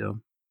sometimes,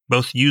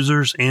 both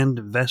users and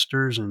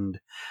investors and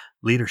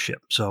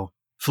leadership. So,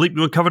 Philippe,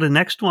 you want to cover the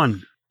next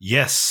one?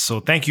 Yes.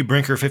 So thank you,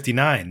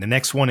 Brinker59. The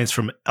next one is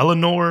from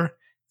Eleanor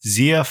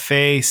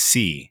Ziafe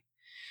C.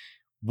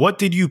 What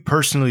did you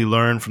personally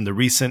learn from the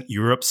recent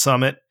Europe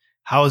summit?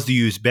 How is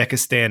the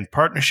Uzbekistan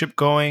partnership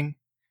going?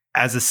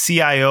 As a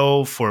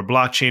CIO for a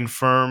blockchain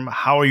firm,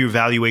 how are your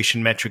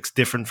valuation metrics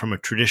different from a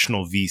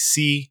traditional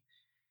VC?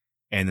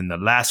 And then the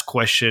last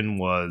question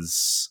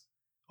was,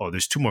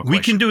 there's two more questions.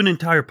 We can do an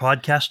entire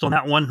podcast on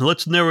that one.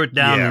 Let's narrow it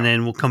down and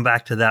then we'll come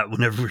back to that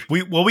whenever.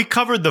 We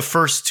covered the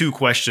first two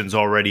questions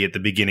already at the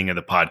beginning of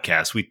the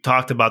podcast. We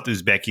talked about the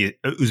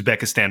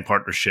Uzbekistan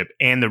partnership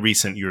and the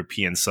recent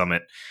European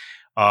summit.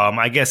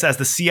 I guess as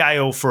the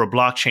CIO for a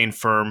blockchain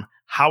firm,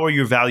 how are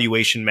your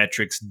valuation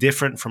metrics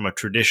different from a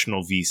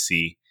traditional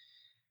VC?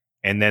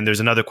 And then there's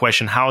another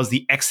question. How is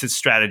the exit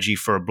strategy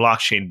for a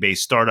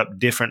blockchain-based startup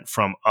different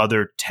from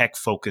other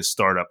tech-focused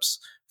startups?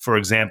 For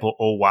example,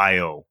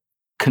 OYO.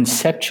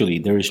 Conceptually,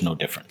 there is no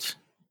difference.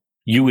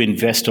 You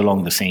invest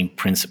along the same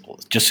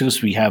principles. Just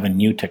because we have a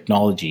new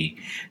technology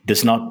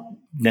does not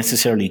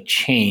necessarily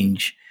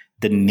change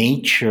the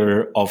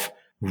nature of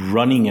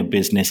running a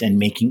business and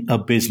making a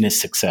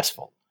business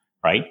successful,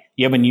 right?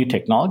 You have a new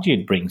technology,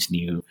 it brings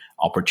new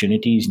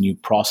opportunities, new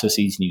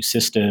processes, new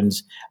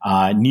systems,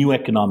 new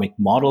economic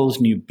models,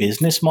 new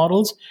business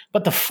models.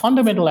 But the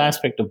fundamental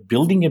aspect of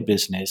building a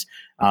business,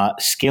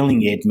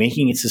 scaling it,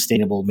 making it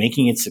sustainable,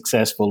 making it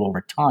successful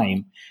over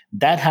time,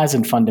 that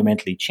hasn't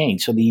fundamentally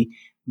changed. So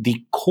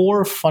the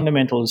core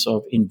fundamentals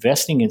of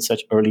investing in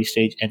such early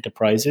stage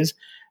enterprises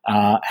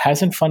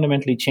hasn't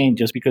fundamentally changed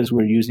just because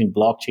we're using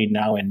blockchain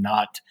now and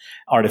not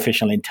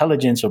artificial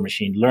intelligence or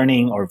machine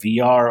learning or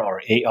VR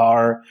or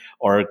AR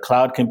or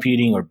cloud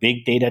computing or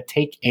big data.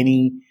 Take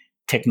any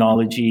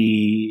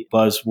technology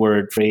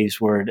buzzword, phrase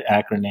word,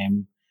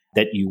 acronym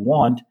that you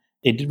want.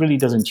 It really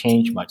doesn't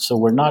change much. So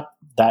we're not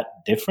that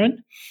different.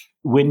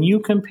 When you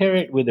compare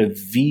it with a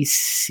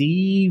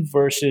VC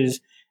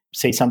versus,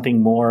 say,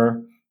 something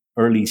more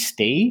early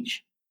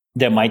stage,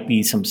 there might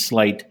be some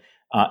slight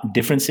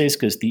differences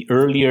because the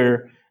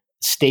earlier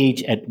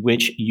stage at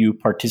which you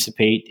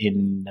participate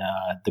in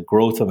the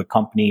growth of a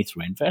company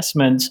through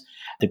investments,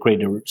 the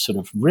greater sort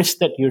of risk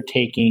that you're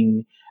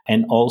taking,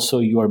 and also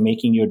you are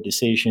making your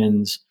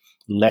decisions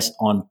less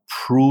on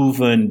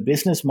proven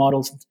business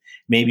models,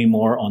 maybe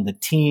more on the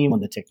team,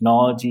 on the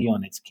technology,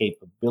 on its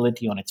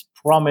capability, on its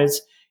promise,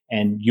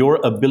 and your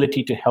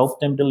ability to help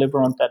them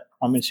deliver on that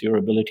promise, your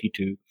ability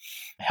to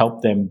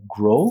help them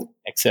grow,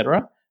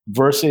 etc.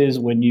 Versus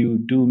when you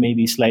do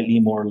maybe slightly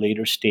more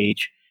later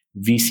stage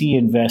VC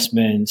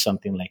investment,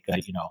 something like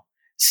a,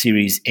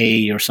 Series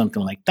A or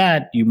something like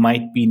that, you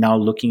might be now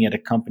looking at a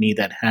company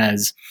that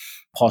has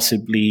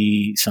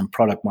possibly some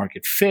product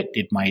market fit.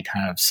 It might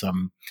have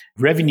some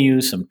revenue,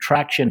 some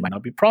traction, it might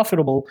not be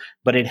profitable,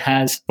 but it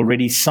has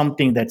already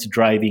something that's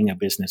driving a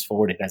business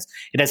forward.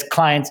 It has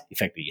clients,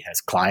 effectively it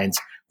has clients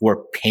who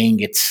are paying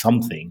it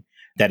something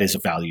that is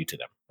of value to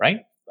them,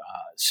 right?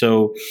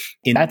 So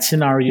in that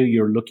scenario,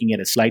 you're looking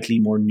at a slightly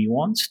more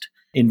nuanced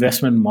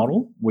investment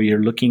model where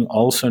you're looking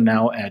also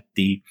now at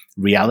the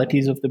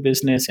realities of the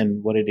business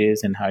and what it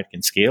is and how it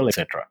can scale,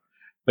 etc.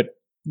 But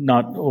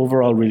not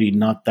overall, really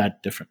not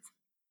that different.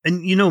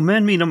 And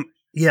Manmeet,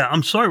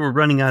 I'm sorry we're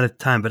running out of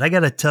time, but I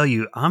got to tell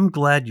you, I'm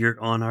glad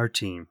you're on our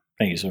team.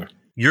 Thank you, sir.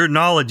 Your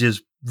knowledge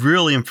is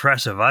really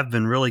impressive. I've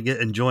been really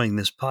enjoying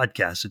this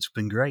podcast. It's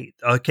been great.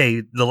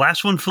 Okay, the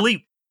last one,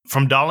 Philippe.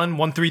 From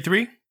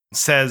Dolan133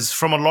 says,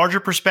 from a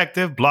larger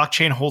perspective,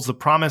 blockchain holds the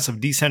promise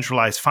of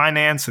decentralized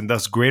finance and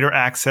thus greater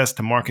access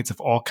to markets of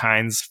all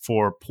kinds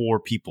for poor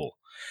people.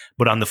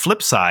 But on the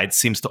flip side,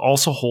 seems to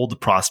also hold the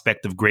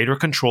prospect of greater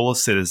control of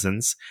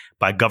citizens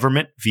by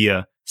government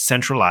via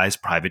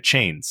centralized private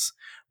chains.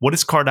 What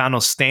is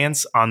Cardano's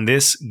stance on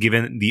this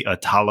given the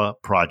Atala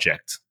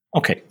project?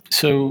 Okay,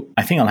 so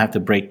I think I'll have to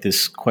break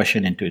this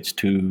question into its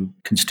two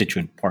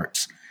constituent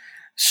parts.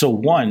 So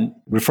one,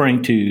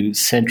 referring to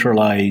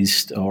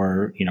centralized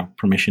or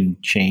permission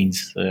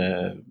chains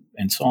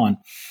and so on.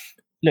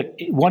 Look,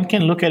 one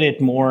can look at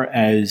it more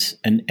as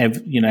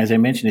as I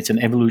mentioned, it's an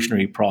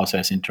evolutionary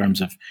process in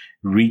terms of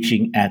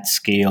reaching at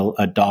scale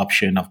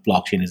adoption of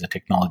blockchain as a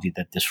technology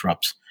that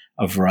disrupts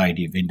a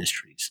variety of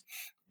industries.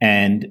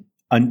 And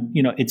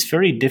it's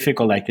very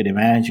difficult, I could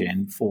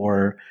imagine,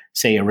 for,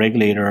 say, a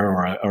regulator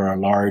or a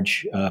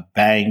large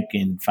bank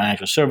in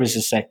financial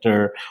services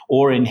sector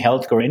or in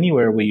healthcare or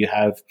anywhere where you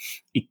have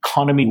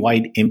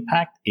economy-wide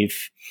impact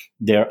if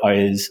there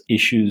is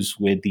issues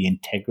with the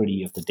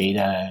integrity of the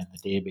data and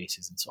the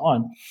databases and so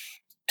on,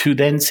 to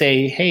then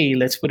say, hey,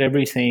 let's put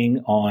everything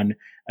on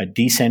a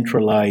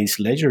decentralized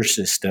ledger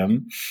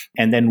system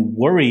and then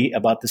worry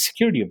about the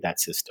security of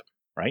that system,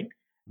 right?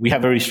 we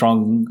have very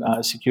strong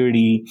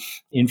security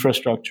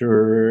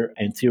infrastructure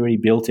and theory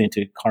built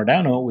into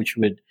Cardano, which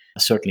would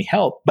certainly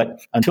help.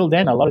 But until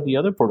then, a lot of the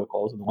other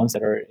protocols, the ones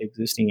that are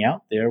existing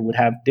out there, would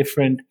have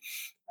different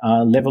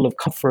level of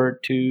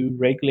comfort to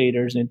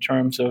regulators in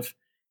terms of,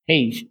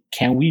 hey,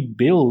 can we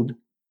build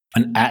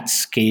an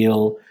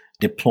at-scale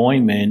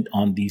deployment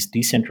on these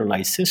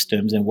decentralized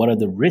systems, and what are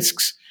the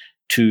risks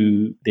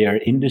to their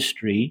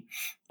industry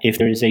if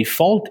there is a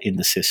fault in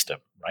the system,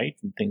 right?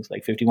 And things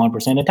like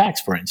 51%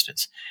 attacks, for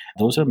instance.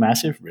 Those are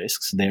massive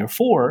risks.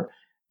 Therefore,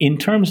 in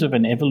terms of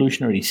an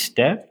evolutionary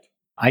step,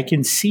 I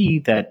can see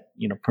that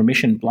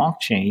permission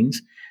blockchains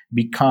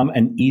become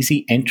an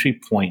easy entry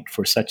point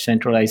for such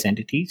centralized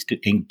entities to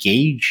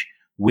engage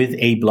with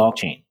a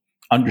blockchain,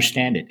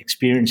 understand it,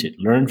 experience it,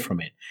 learn from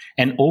it.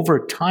 And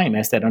over time,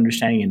 as that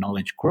understanding and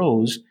knowledge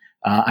grows,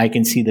 I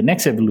can see the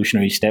next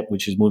evolutionary step,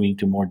 which is moving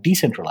to more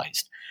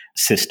decentralized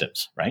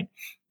systems, right?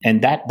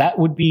 And that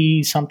would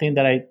be something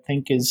that I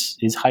think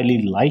is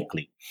highly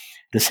likely.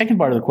 The second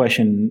part of the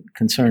question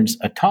concerns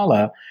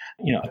Atala.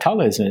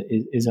 Atala is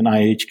an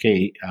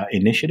IOHK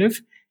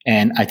initiative,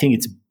 and I think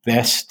it's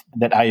best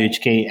that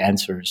IOHK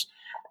answers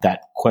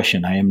that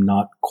question. I am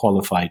not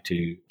qualified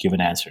to give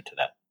an answer to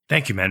that.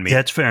 Thank you, Manmeet. Yeah,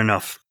 that's fair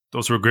enough.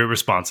 Those were great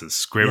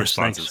responses. Great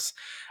responses. Thanks.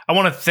 I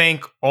want to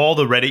thank all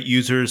the Reddit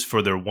users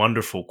for their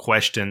wonderful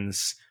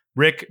questions.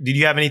 Rick, did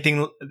you have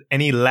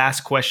any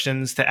last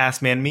questions to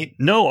ask Manmeet?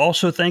 No,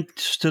 also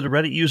thanks to the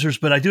Reddit users,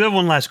 but I do have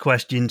one last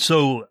question.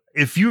 So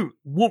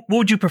what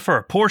would you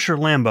prefer, Porsche or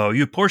Lambo?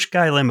 You a Porsche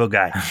guy, Lambo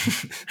guy?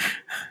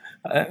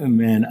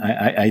 Man,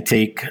 I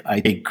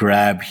take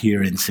Grab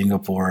here in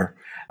Singapore.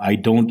 I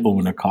don't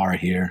own a car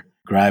here.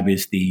 Grab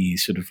is the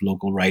sort of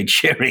local ride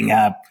sharing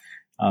app.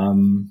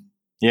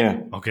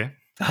 Yeah. Okay.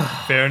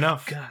 Fair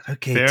enough. God,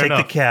 okay, Fair take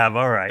enough. the cab.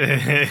 All right.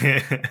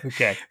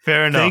 Okay.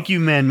 Fair enough. Thank you,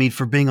 Manmeet,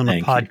 for being on the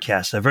Thank you.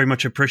 podcast. I very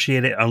much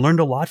appreciate it. I learned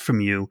a lot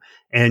from you,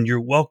 and you're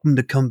welcome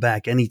to come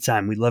back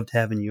anytime. We loved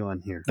having you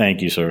on here.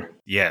 Thank you, sir.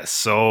 Yes.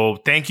 So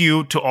thank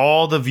you to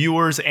all the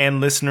viewers and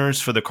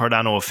listeners for the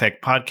Cardano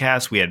Effect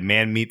podcast. We had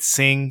Manmeet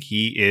Singh.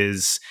 He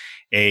is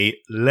a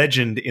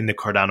legend in the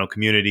Cardano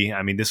community.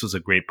 I mean, this was a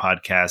great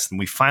podcast, and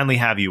we finally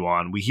have you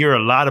on. We hear a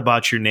lot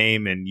about your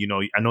name, and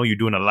I know you're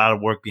doing a lot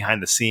of work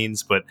behind the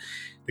scenes, but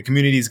the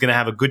community is going to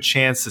have a good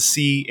chance to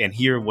see and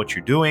hear what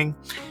you're doing.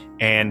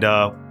 And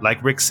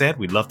like Rick said,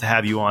 we'd love to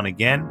have you on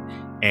again.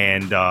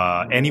 And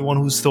anyone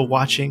who's still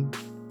watching,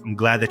 I'm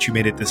glad that you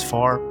made it this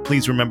far.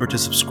 Please remember to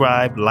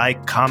subscribe,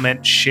 like,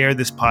 comment, share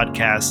this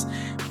podcast.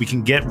 We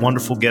can get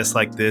wonderful guests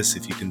like this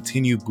if you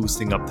continue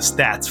boosting up the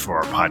stats for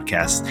our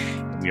podcast.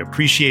 And we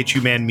appreciate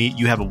you, Manmeet.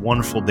 You have a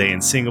wonderful day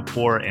in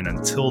Singapore. And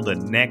until the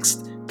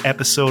next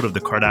episode of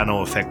the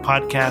Cardano Effect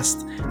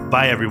podcast,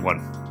 bye,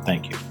 everyone.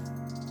 Thank you.